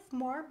kind of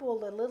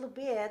marble a little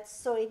bit,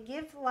 so it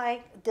gives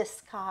like the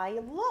sky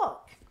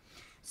look.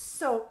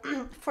 So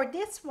for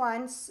this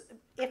one,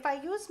 if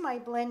I use my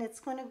blend,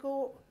 it's going to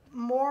go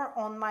more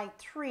on my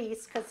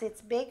trees because it's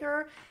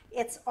bigger,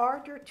 it's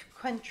harder to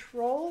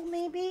control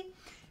maybe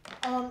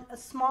on a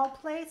small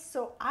place.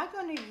 So I'm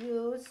going to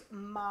use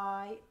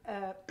my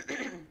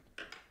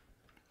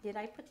did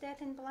I put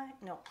that in black?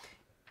 No,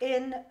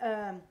 in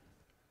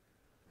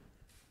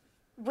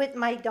with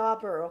my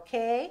dauber.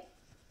 Okay,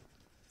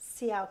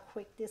 see how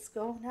quick this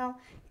go now.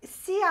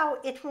 See how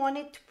it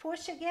wanted to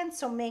push again,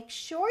 so make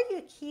sure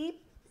you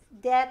keep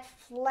that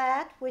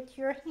flat with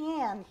your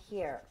hand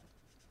here.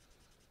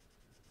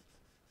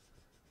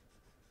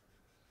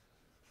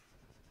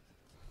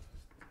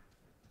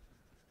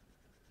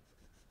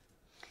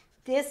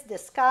 This, the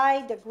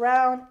sky, the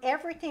ground,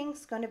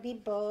 everything's going to be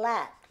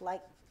black,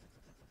 like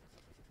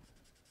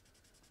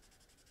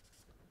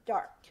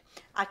dark.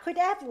 I could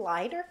add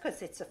lighter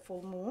because it's a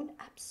full moon,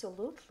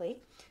 absolutely.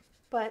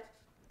 But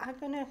I'm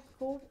going to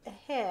go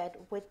ahead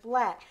with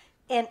black.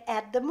 And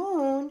at the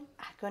moon,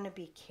 I'm going to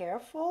be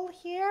careful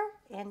here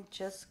and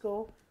just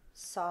go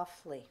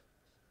softly.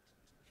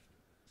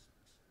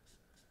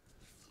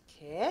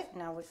 Okay,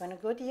 now we're going to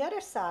go the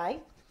other side.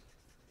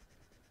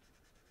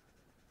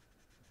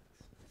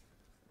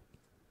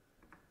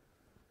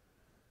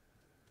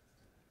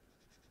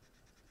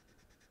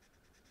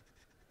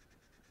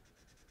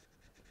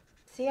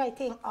 See, I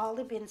think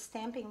Ollie been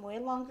stamping way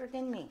longer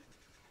than me.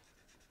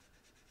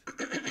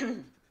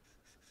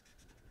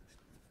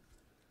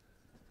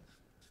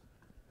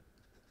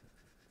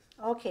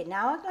 Okay,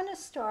 now I'm going to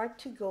start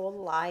to go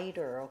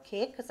lighter,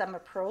 okay, because I'm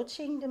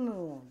approaching the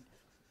moon.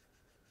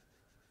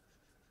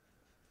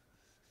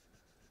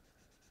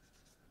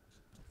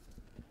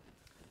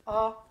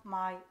 Oh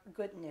my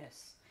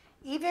goodness.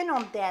 Even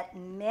on that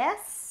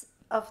mess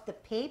of the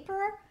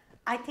paper,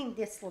 I think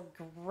this looked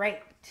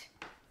great.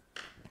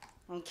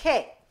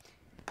 Okay,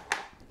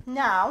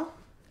 now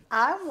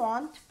I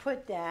want to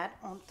put that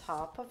on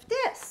top of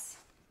this.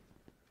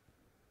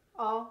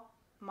 Oh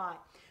my.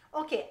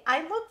 Okay,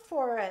 I looked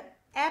for a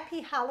happy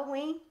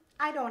Halloween.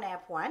 I don't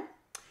have one.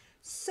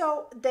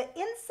 So the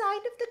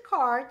inside of the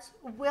cards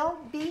will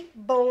be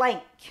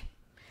blank.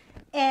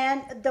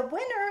 And the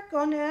winner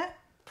gonna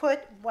put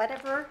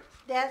whatever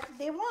that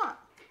they want.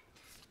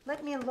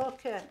 Let me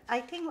look at,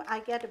 I think I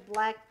get a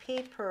black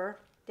paper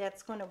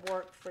that's gonna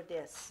work for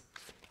this.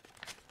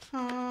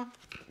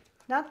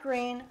 Not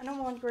green, I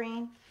don't want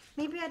green.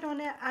 Maybe I don't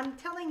have, I'm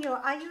telling you,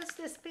 I use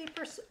this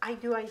paper, I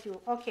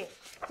do. Okay,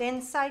 the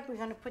inside we're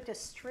gonna put a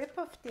strip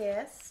of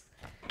this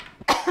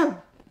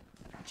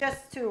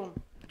just to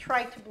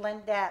try to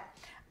blend that.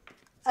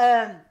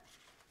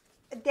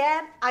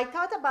 That, I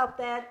thought about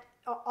that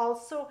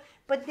also,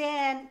 but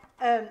then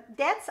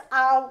that's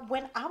how,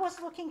 when I was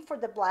looking for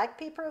the black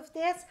paper of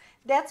this,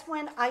 that's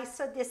when I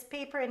saw this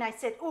paper and I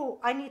said, oh,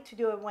 I need to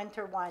do a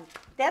winter one.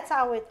 That's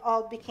how it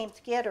all became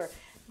together.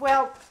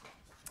 Well,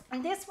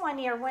 and this one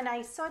here, when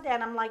I saw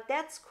that, I'm like,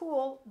 that's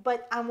cool,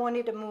 but I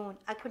wanted a moon.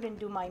 I couldn't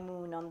do my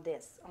moon on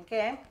this,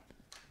 okay?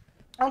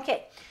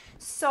 Okay,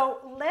 so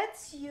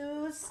let's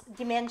use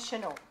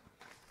dimensional.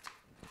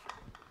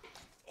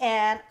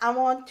 And I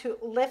want to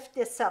lift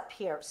this up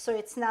here so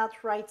it's not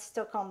right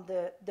stuck on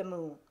the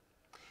moon.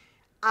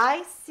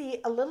 I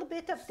see a little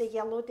bit of the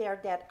yellow there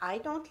that I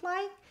don't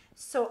like,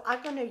 so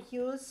I'm gonna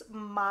use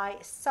my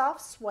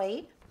soft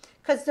suede,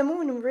 because the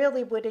moon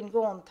really wouldn't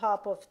go on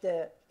top of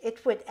the,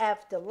 it would have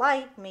the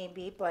light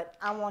maybe, but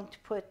I want to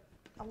put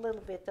a little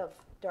bit of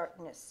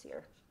darkness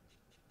here.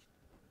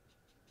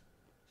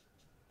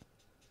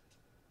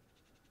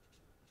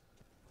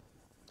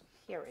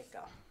 Here we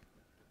go.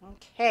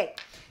 Okay,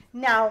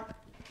 now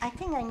I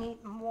think I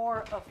need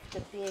more of the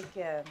big,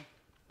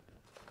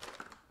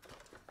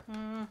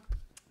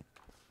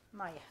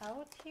 my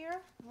out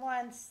here.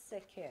 1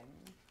 second.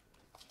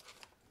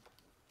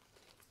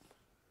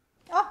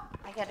 Oh,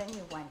 I got a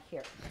new one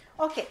here.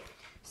 Okay,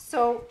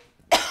 so,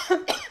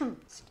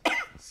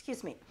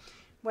 excuse me.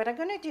 What I'm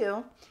gonna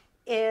do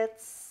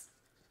is,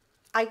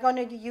 I'm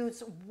gonna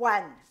use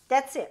one.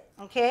 That's it,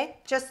 okay?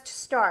 Just to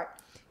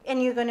start,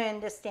 and you're gonna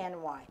understand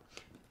why.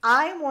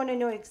 I want to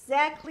know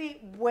exactly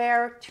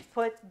where to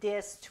put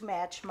this to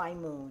match my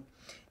moon.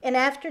 And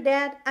after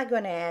that, I'm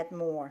going to add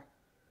more.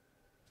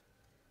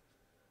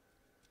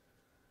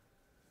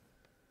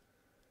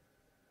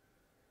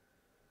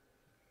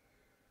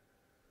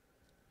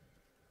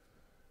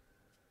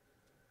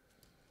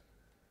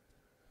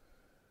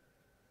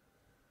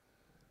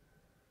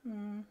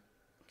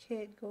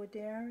 Okay, go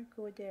there,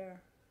 go there.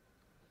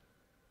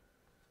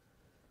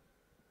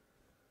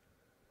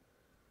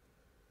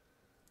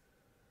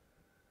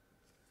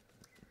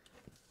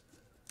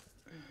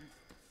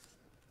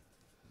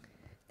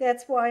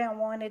 That's why I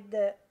wanted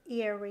the,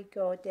 here we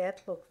go,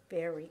 that looked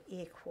very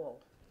equal.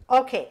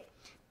 Okay,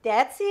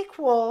 that's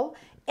equal.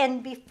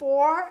 And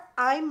before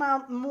I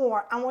mount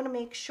more, I want to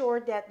make sure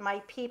that my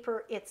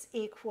paper, it's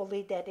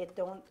equally, that it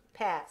don't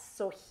pass.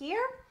 So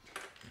here,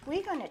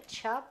 we're going to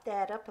chop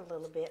that up a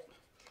little bit.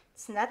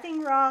 It's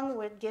nothing wrong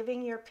with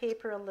giving your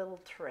paper a little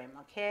trim,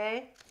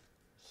 okay?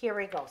 Here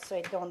we go. So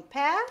it don't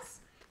pass.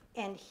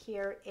 And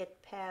here it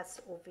pass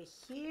over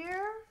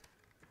here.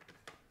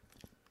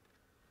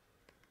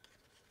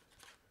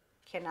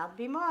 Cannot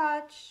be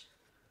much,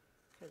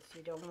 because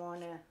you don't want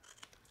to.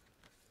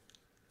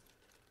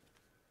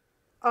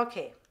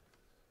 Okay.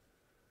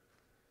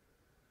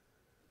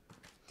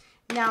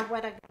 Now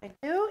what I'm going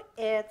to do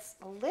is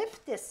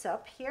lift this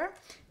up here,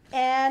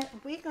 and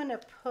we're going to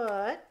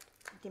put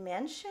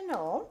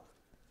dimensional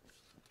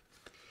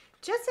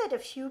just at a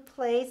few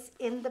places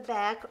in the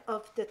back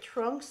of the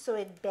trunk so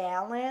it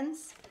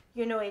balance,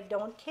 you know, it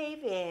don't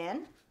cave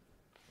in.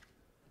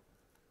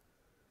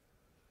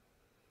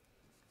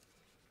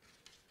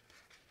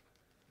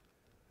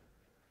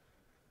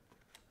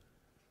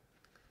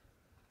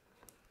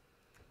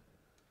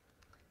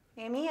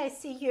 Amy, I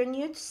see you're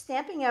new to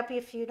Stampin' Up.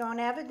 If you don't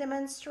have a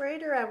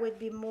demonstrator, I would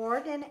be more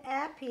than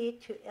happy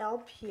to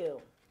help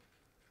you.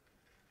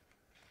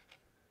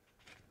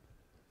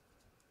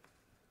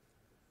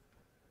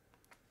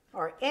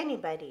 Or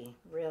anybody,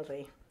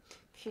 really.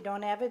 If you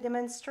don't have a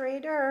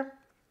demonstrator,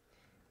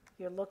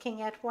 you're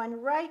looking at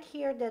one right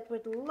here that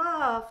would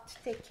love to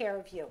take care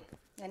of you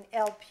and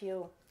help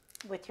you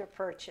with your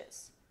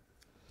purchase.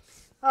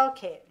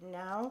 Okay,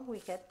 now we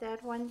get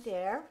that one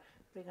there.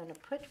 We're going to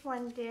put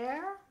one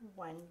there,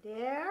 one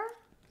there.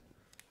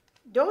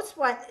 Those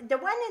one, the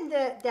one in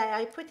that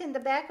I put in the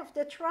back of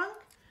the trunk,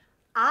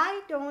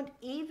 I don't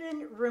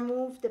even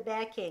remove the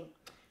backing.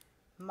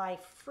 My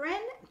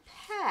friend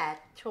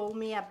Pat told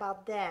me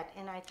about that,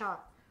 and I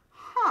thought,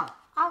 huh,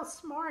 how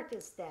smart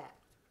is that?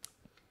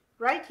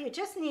 Right? You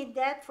just need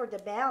that for the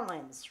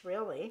balance,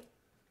 really,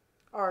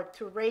 or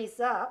to raise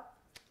up.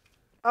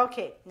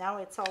 Okay, now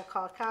it's all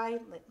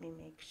cockeyed. Let me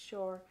make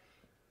sure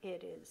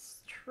it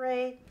is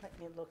straight. Let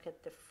me look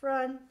at the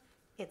front.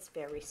 It's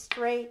very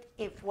straight.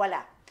 Et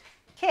voila.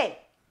 Okay,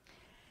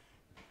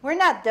 we're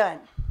not done.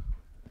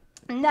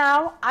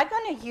 Now I'm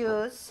going to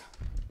use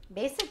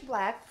basic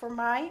black for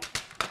my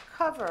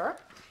cover.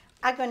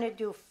 I'm going to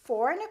do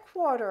 4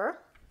 1/4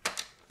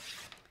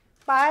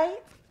 by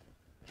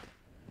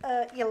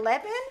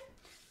 11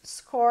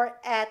 Score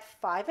at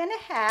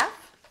 5.5.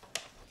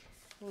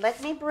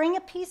 Let me bring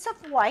a piece of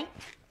white,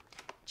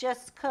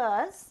 just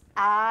because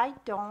I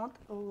don't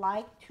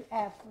like to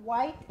have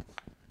white,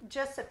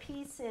 just a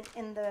piece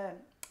in the,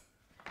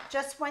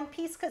 just one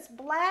piece, because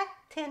black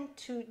tend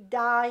to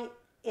die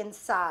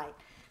inside.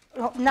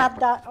 Oh, not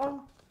that,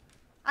 oh,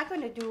 I'm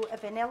going to do a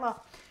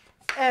vanilla.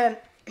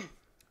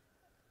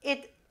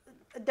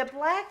 The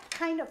black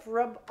kind of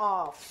rub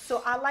off,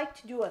 so I like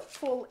to do a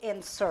full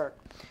insert.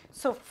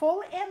 So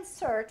full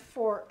insert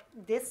for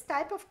this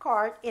type of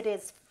card, it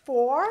is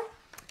 4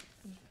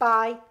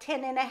 by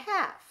 10.5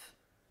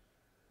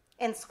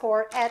 and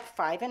score at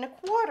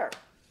 5.25.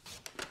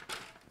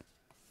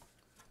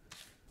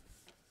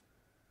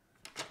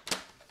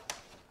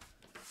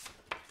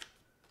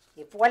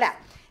 Et voila.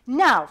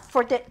 Now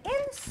for the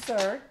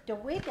insert, the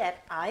way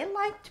that I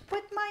like to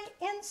put my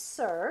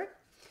insert,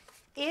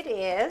 it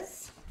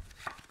is,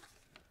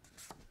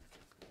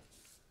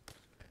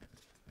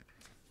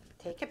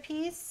 take a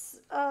piece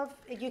of,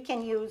 you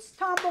can use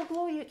tumble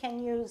glue, you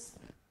can use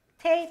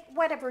tape,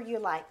 whatever you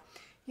like.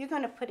 You're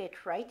going to put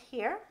it right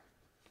here.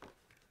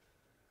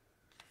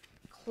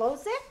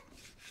 Close it.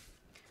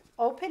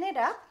 Open it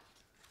up.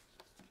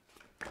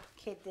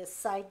 Okay, this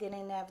side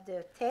didn't have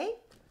the tape.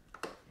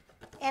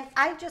 And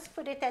I just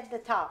put it at the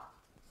top.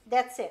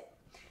 That's it.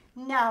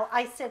 Now,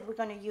 I said we're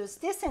going to use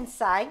this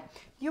inside.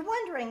 You're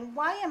wondering,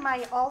 why am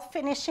I all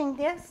finishing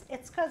this?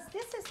 It's because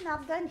this is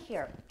not done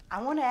here.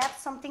 I want to have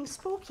something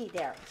spooky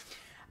there.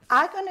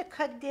 I'm going to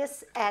cut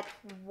this at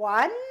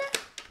 1,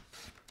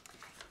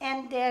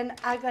 and then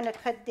I'm going to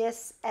cut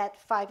this at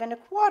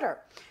 5.25.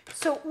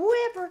 So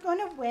whoever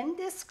going to win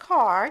this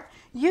card,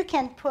 you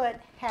can put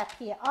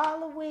Happy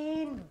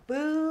Halloween,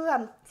 Boo,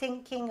 I'm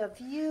thinking of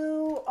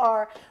you,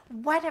 or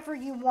whatever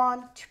you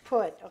want to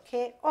put,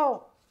 okay?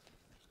 Oh,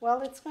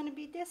 well, it's going to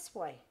be this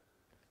way,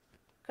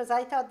 because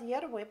I thought the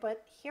other way,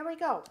 but here we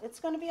go. It's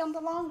going to be on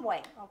the long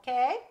way,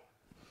 okay?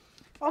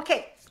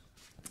 Okay,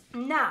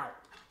 now,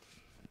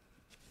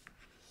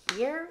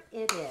 here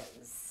it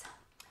is.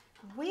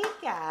 We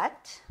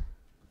got,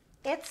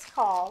 it's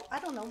called, I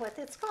don't know what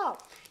it's called.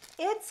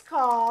 It's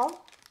called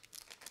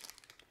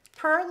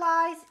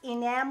Pearlized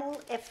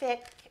Enamel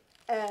Effect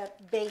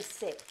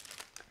Basic.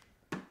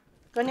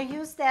 Gonna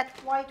use that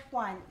white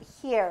one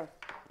here.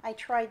 I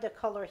tried the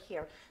color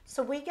here.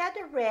 So we got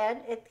the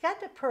red, it got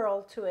the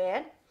pearl to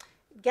it.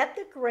 Get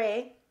the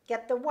gray,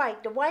 get the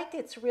white. The white,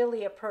 it's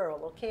really a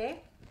pearl,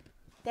 okay?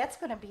 That's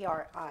gonna be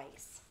our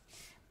eyes.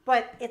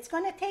 But it's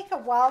gonna take a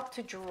while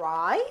to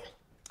dry.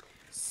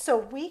 So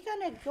we're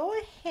gonna go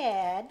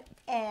ahead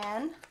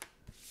and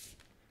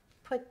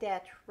put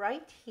that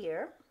right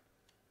here.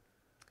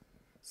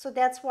 So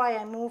that's why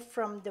I moved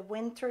from the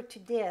winter to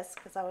this,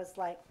 because I was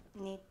like,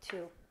 need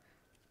to,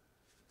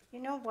 you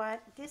know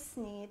what, this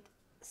need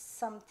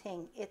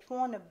something. It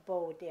won't a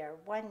bow there.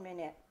 1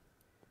 minute.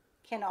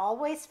 Can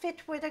always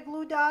fit with a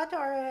glue dot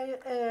or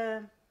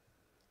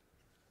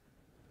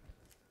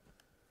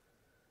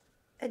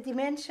a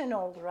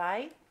dimensional,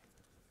 right?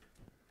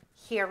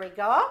 Here we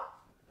go.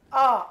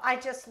 Oh, I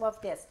just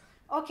love this.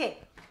 Okay,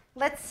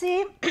 let's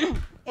see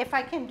if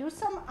I can do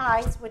some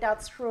eyes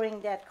without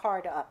screwing that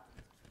card up.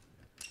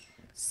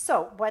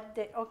 So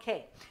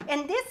okay,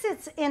 and this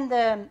is in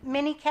the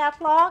mini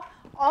catalog.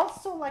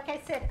 Also, like I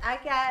said, I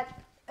got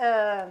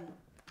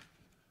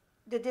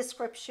the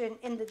description,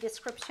 in the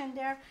description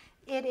there.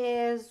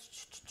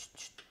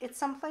 It's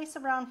someplace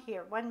around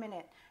here. 1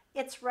 minute.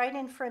 It's right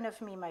in front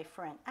of me, my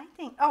friend. I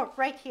think, oh,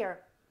 right here.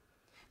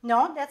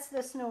 No, that's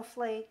the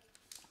snowflake.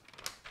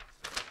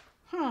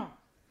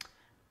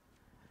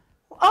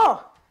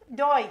 Oh,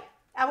 doy.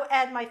 I will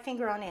add my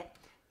finger on it.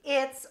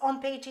 It's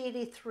on page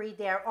 83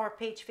 there, or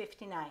page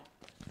 59.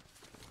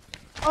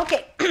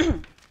 Okay.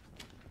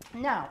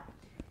 Now,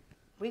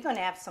 we're going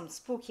to have some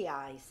spooky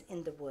eyes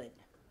in the wood.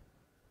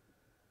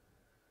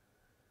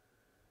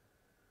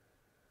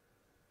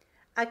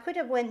 I could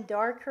have went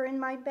darker in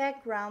my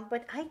background,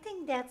 but I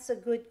think that's a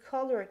good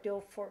color,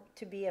 though,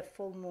 to be a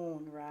full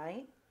moon,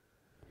 right?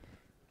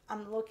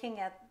 I'm looking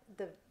at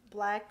the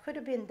black. Could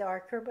have been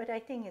darker, but I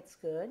think it's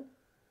good.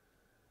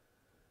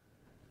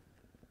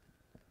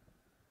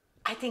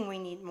 I think we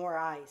need more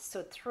eyes.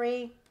 So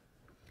 3,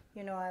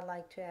 you know, I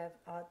like to have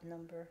odd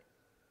number.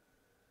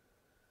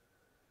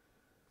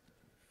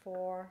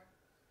 4,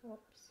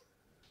 whoops.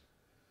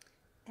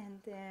 And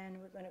then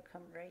we're going to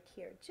come right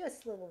here.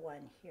 Just a little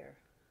one here.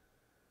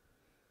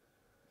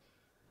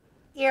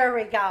 Here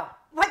we go.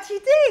 What do you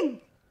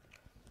think?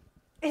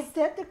 Is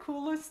that the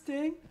coolest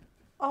thing?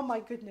 Oh my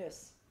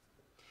goodness.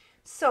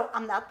 So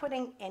I'm not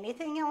putting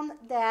anything on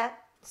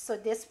that. So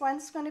this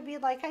one's going to be,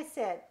 like I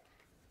said,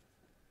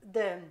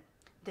 the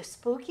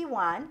spooky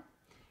one.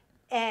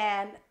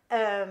 And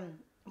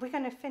we're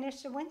going to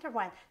finish the winter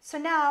one. So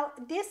now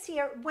this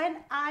year, when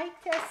I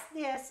test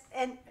this,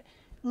 and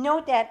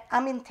know that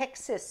I'm in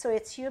Texas, so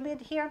it's humid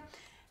here.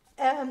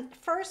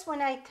 First,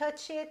 when I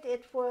touch it,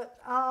 it was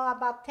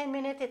about 10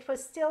 minutes. It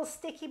was still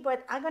sticky,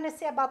 but I'm going to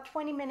say about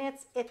 20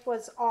 minutes, it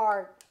was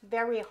hard,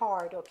 very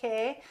hard,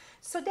 okay?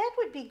 So that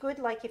would be good,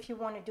 like if you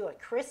want to do a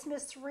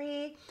Christmas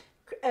tree,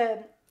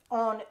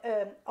 on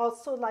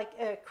also like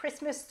a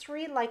Christmas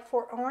tree, like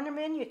for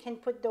ornament, you can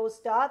put those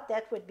dots.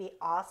 That would be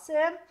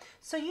awesome.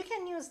 So you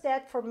can use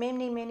that for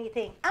many, many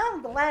things.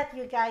 I'm glad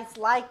you guys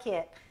like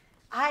it.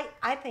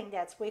 I think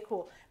that's way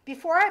cool.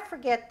 Before I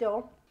forget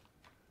though,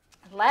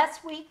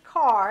 last week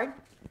card,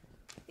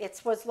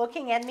 it was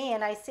looking at me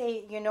and I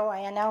say, you know, I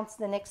announced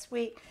the next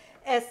week.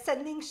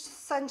 Sending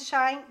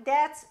Sunshine,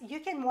 that's, you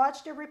can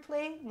watch the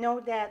replay,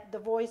 know that the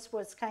voice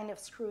was kind of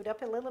screwed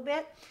up a little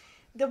bit.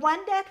 The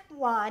one that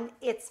won,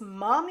 it's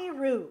Mommy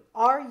Rue,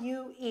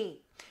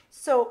 R-U-E.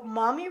 So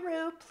Mommy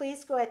Rue,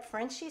 please go at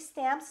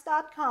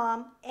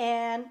frenchiestamps.com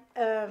and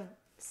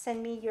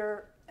send me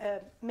your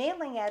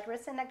mailing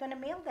address and I'm going to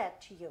mail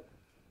that to you.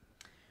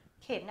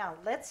 Okay, now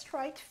let's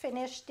try to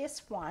finish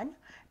this one.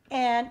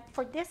 And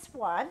for this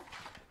one,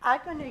 I'm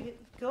going to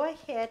go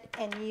ahead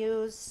and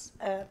use,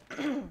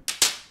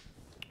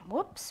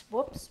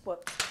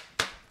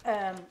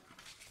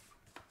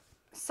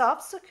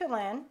 soft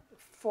succulent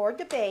for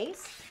the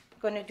base. I'm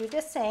going to do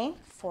the same,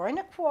 4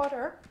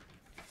 1/4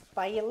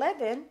 by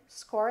 11,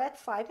 score at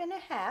 5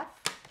 1/2.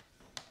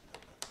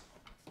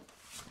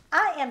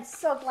 I am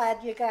so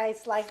glad you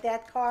guys like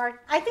that card.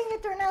 I think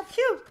it turned out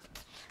cute.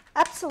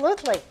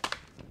 Absolutely.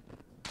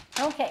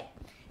 Okay,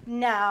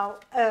 now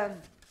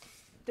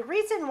the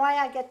reason why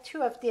I get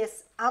 2 of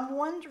this, I'm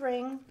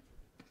wondering,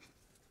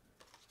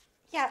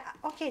 yeah,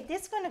 okay,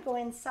 this is going to go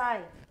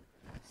inside.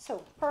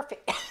 So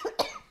perfect.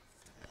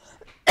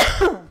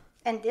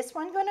 And this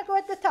one going to go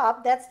at the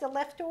top. That's the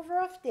leftover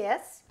of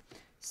this.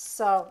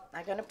 So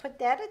I'm going to put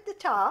that at the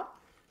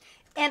top.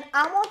 And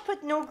I won't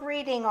put no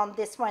greeting on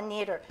this one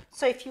either.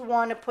 So if you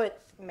want to put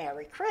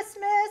Merry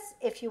Christmas,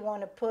 if you want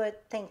to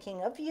put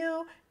thinking of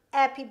you,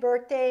 Happy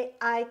birthday,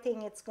 I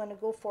think it's going to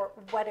go for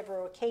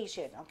whatever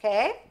occasion,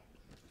 okay?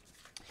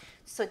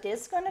 So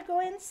this is going to go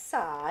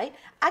inside.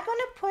 I'm going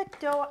to put,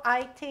 though,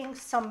 I think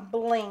some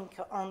blink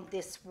on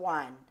this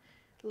one.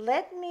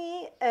 Let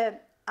me,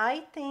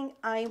 I think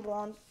I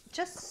want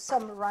just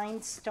some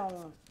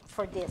rhinestone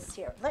for this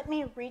here. Let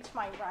me reach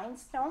my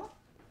rhinestone.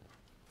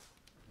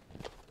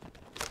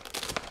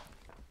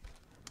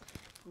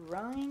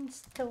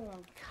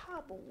 Rhinestone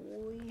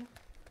cowboy.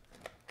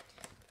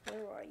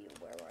 Where are you?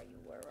 Where are you?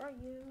 Where are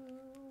you?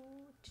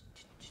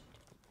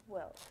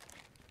 Well,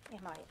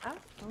 am I out?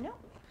 No.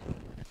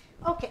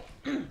 Okay.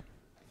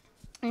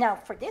 Now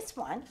for this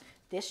one,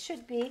 this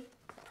should be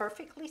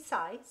perfectly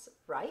sized,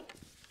 right?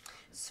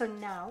 So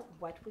now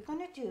what we're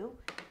going to do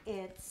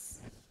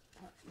is,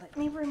 let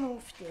me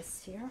remove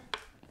this here.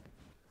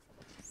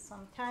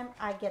 Sometimes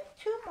I get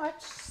too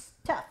much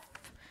stuff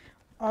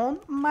on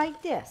my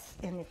desk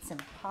and it's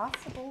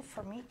impossible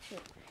for me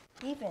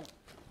to even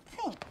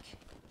think.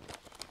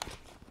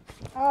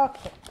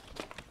 Okay.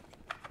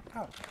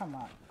 Oh, come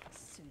on,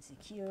 Susie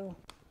Q.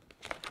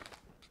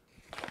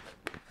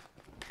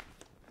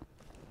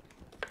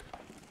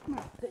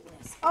 My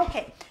goodness.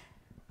 Okay.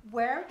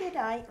 Where did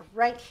I?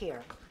 Right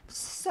here.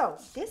 So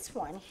this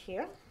one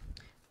here,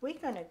 we're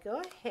going to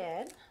go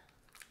ahead.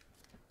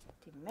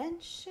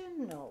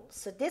 Dimensional.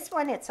 So this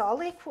one, it's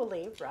all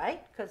equally,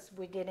 right? Because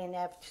we didn't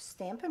have to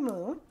stamp a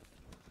moon.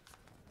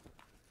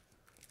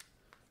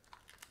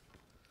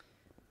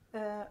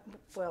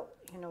 Well,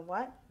 you know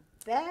what?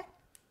 Back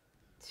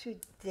to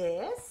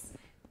this,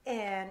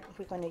 and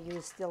we're going to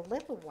use the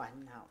little one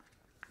now.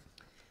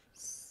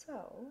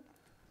 So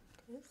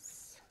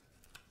this,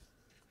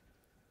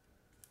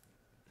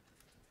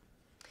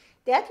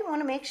 that you want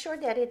to make sure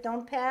that it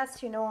don't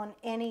pass, you know, on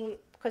any,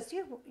 because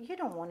you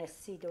don't want to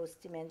see those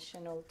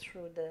dimensional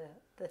through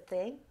the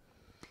thing.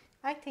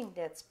 I think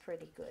that's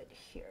pretty good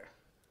here.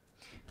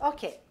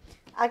 Okay,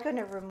 I'm going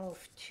to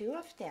remove 2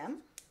 of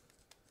them.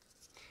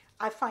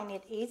 I find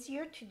it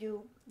easier to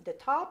do the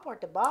top or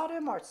the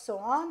bottom or so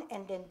on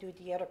and then do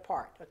the other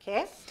part,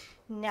 okay?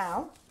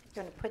 Now, I'm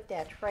going to put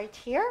that right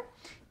here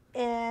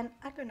and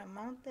I'm going to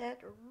mount that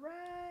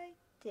right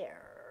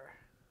there.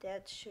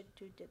 That should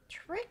do the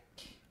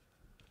trick.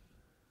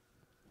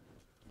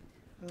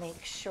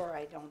 Make sure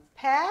I don't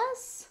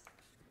pass.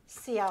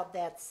 See how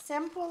that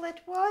simple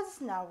it was?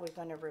 Now we're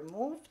going to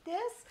remove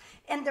this.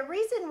 And the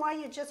reason why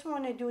you just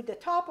want to do the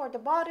top or the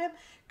bottom,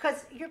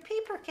 because your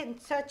paper can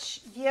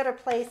touch the other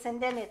place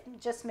and then it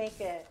just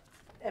make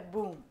a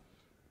boom.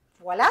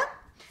 Voila.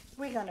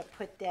 We're going to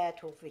put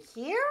that over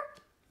here.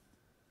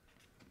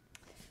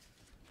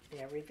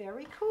 Very,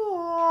 very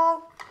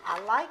cool. I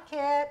like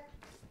it.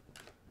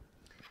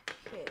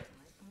 Okay,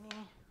 let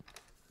me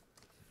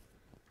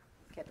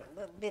get a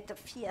little bit of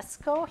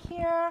fiasco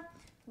here.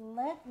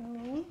 Let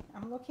me,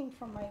 I'm looking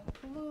for my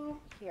glue.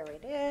 Here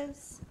it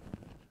is.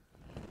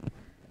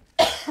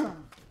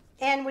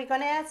 And we're going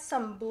to add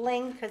some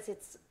bling because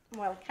it's,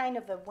 well, kind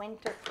of a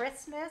winter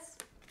Christmas.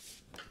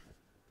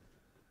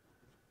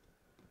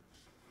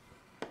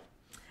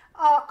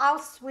 Oh, how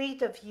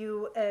sweet of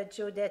you,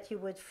 Joe, that you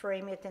would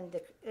frame it in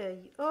the.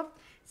 Oh,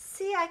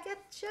 see, I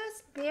get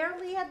just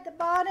barely at the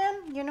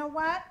bottom. You know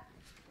what?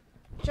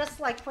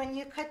 Just like when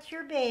you cut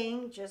your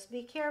bang, just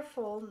be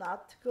careful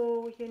not to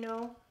go,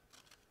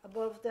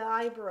 above the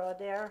eyebrow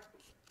there.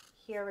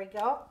 Here we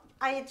go.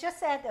 I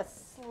just had a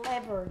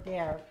sliver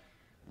there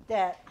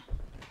that,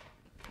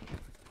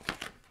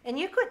 and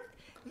you could,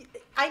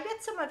 I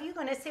bet some of you are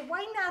going to say,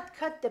 why not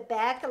cut the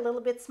back a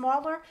little bit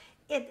smaller?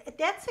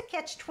 That's a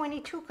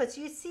catch-22 because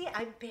you see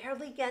I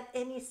barely get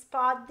any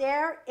spot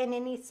there and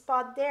any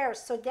spot there.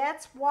 So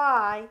that's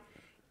why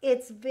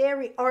it's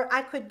very, or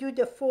I could do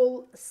the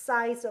full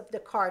size of the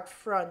card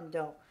front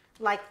though,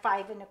 like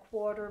 5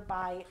 1/4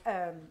 by,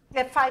 5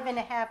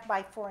 1/2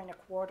 by 4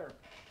 1/4.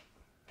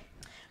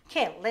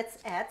 Okay, let's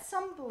add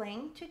some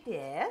bling to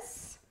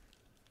this.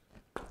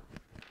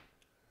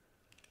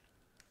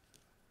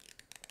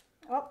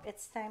 Oh,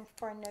 it's time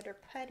for another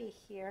putty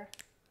here.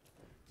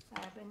 I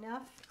have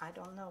enough? I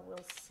don't know,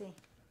 we'll see.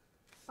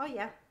 Oh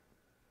yeah.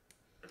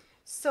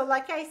 So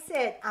like I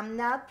said, I'm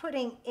not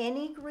putting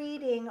any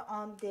greeting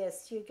on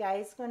this. You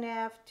guys gonna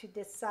have to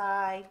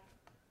decide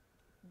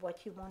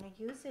what you want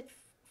to use it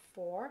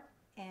for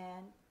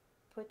and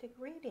put a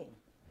greeting.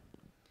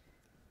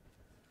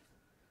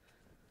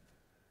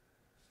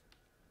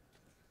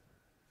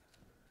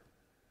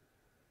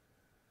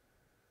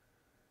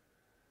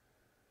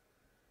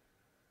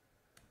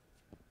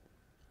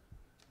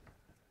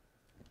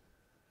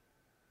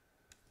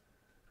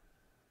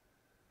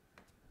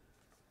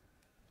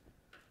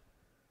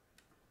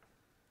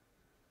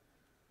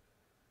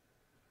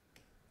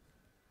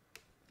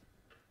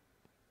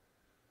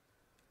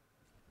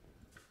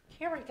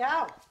 Here we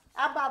go.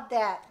 How about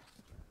that?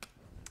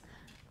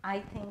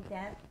 I think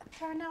that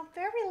turned out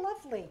very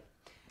lovely.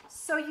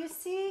 So you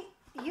see,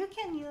 you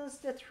can use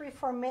the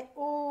 3/4 minute.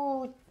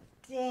 Oh,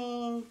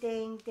 ding,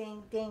 ding,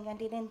 ding, ding. I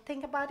didn't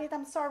think about it.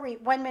 I'm sorry.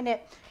 1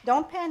 minute.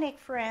 Don't panic,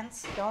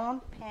 friends.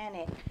 Don't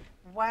panic.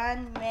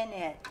 1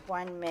 minute.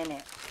 1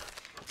 minute.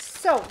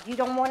 So you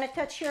don't want to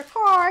touch your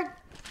card.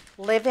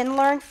 Live and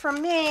learn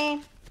from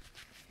me.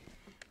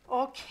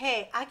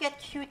 Okay, I got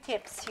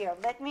Q-tips here.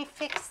 Let me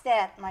fix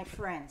that, my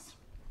friends.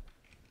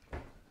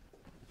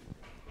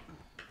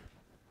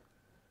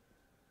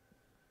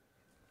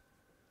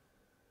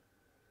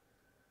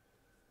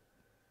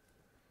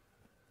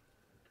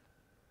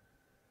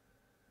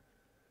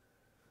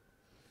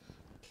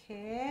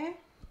 Okay.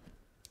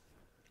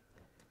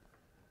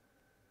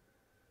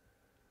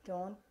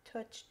 Don't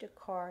touch the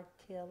card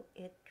till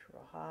it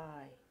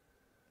dry.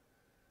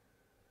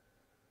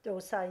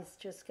 Those eyes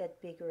just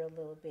get bigger a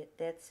little bit.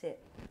 That's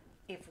it.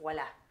 Et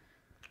voila.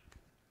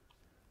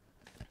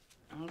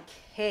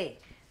 Okay.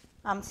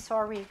 I'm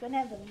sorry, you're going to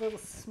have a little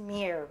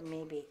smear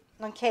maybe.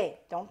 Okay,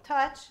 don't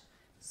touch.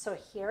 So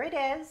here it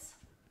is.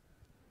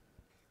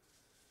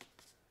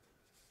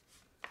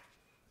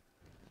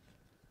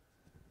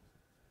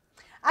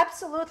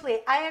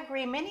 Absolutely, I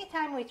agree. Many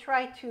times we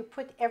try to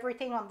put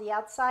everything on the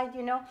outside,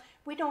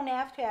 We don't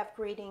have to have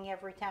greeting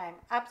every time.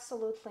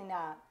 Absolutely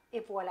not.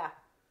 Et voila.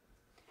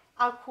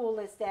 How cool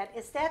is that?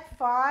 Is that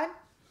fun?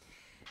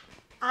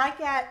 I'm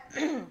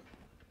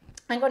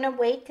going to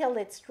wait till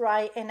it's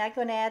dry and I'm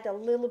going to add a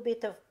little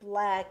bit of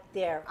black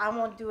there. I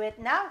won't do it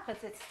now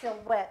because it's still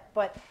wet,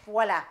 but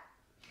voila.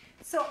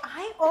 So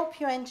I hope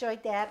you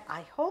enjoyed that.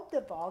 I hope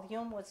the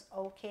volume was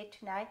okay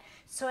tonight.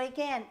 So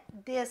again,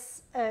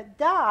 this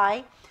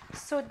die,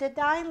 so the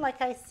die,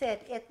 like I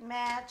said, it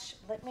matched,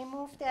 let me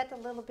move that a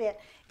little bit.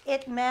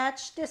 It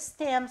matched the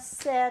stamp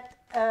set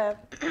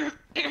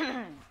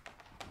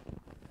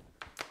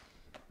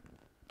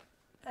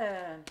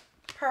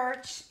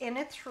perch in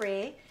a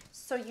tree.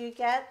 So you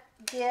get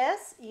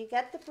this, you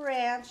get the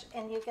branch,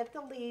 and you get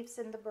the leaves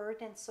and the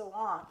bird and so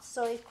on.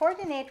 So it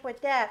coordinates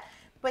with that.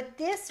 But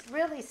this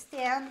really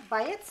stands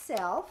by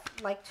itself,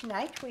 like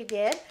tonight we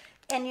did,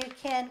 and you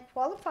can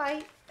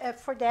qualify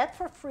for that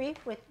for free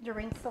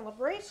during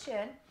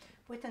celebration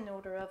with an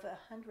order of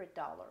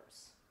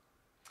 $100.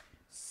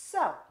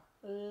 So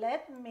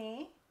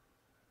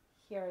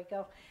here we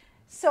go.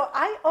 So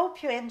I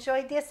hope you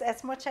enjoyed this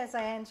as much as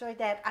I enjoyed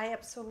that. I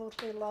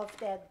absolutely love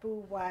that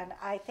Boo one.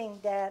 I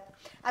think that,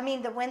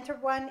 the winter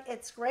one,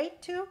 it's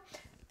great too.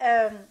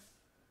 The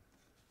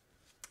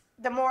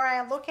more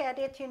I look at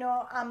it,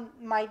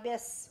 my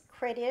best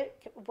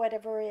critic,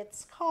 whatever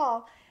it's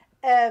called,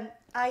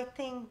 I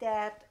think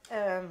that,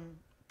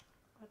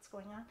 what's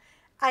going on?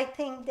 I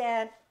think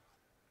that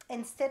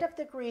instead of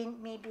the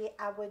green, maybe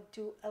I would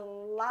do a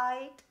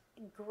light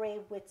gray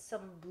with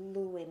some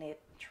blue in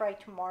it. Try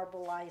to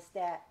marbleize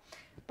that.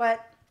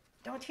 But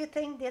don't you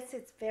think this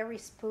is very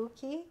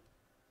spooky?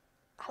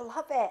 I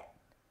love it.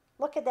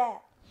 Look at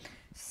that.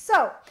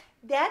 So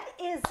that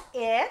is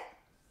it.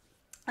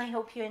 I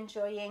hope you're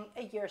enjoying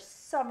your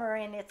summer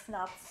and it's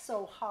not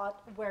so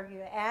hot where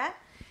you're at.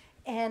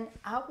 And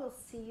I will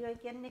see you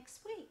again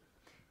next week.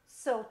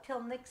 So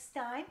till next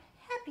time,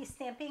 happy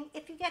stamping.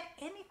 If you get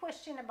any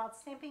question about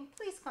stamping,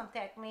 please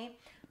contact me.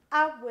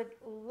 I would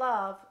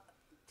love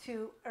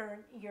to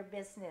earn your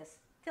business.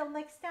 Till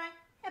next time,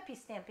 Happy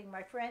stamping,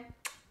 my friend.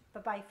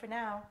 Bye-bye for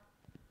now.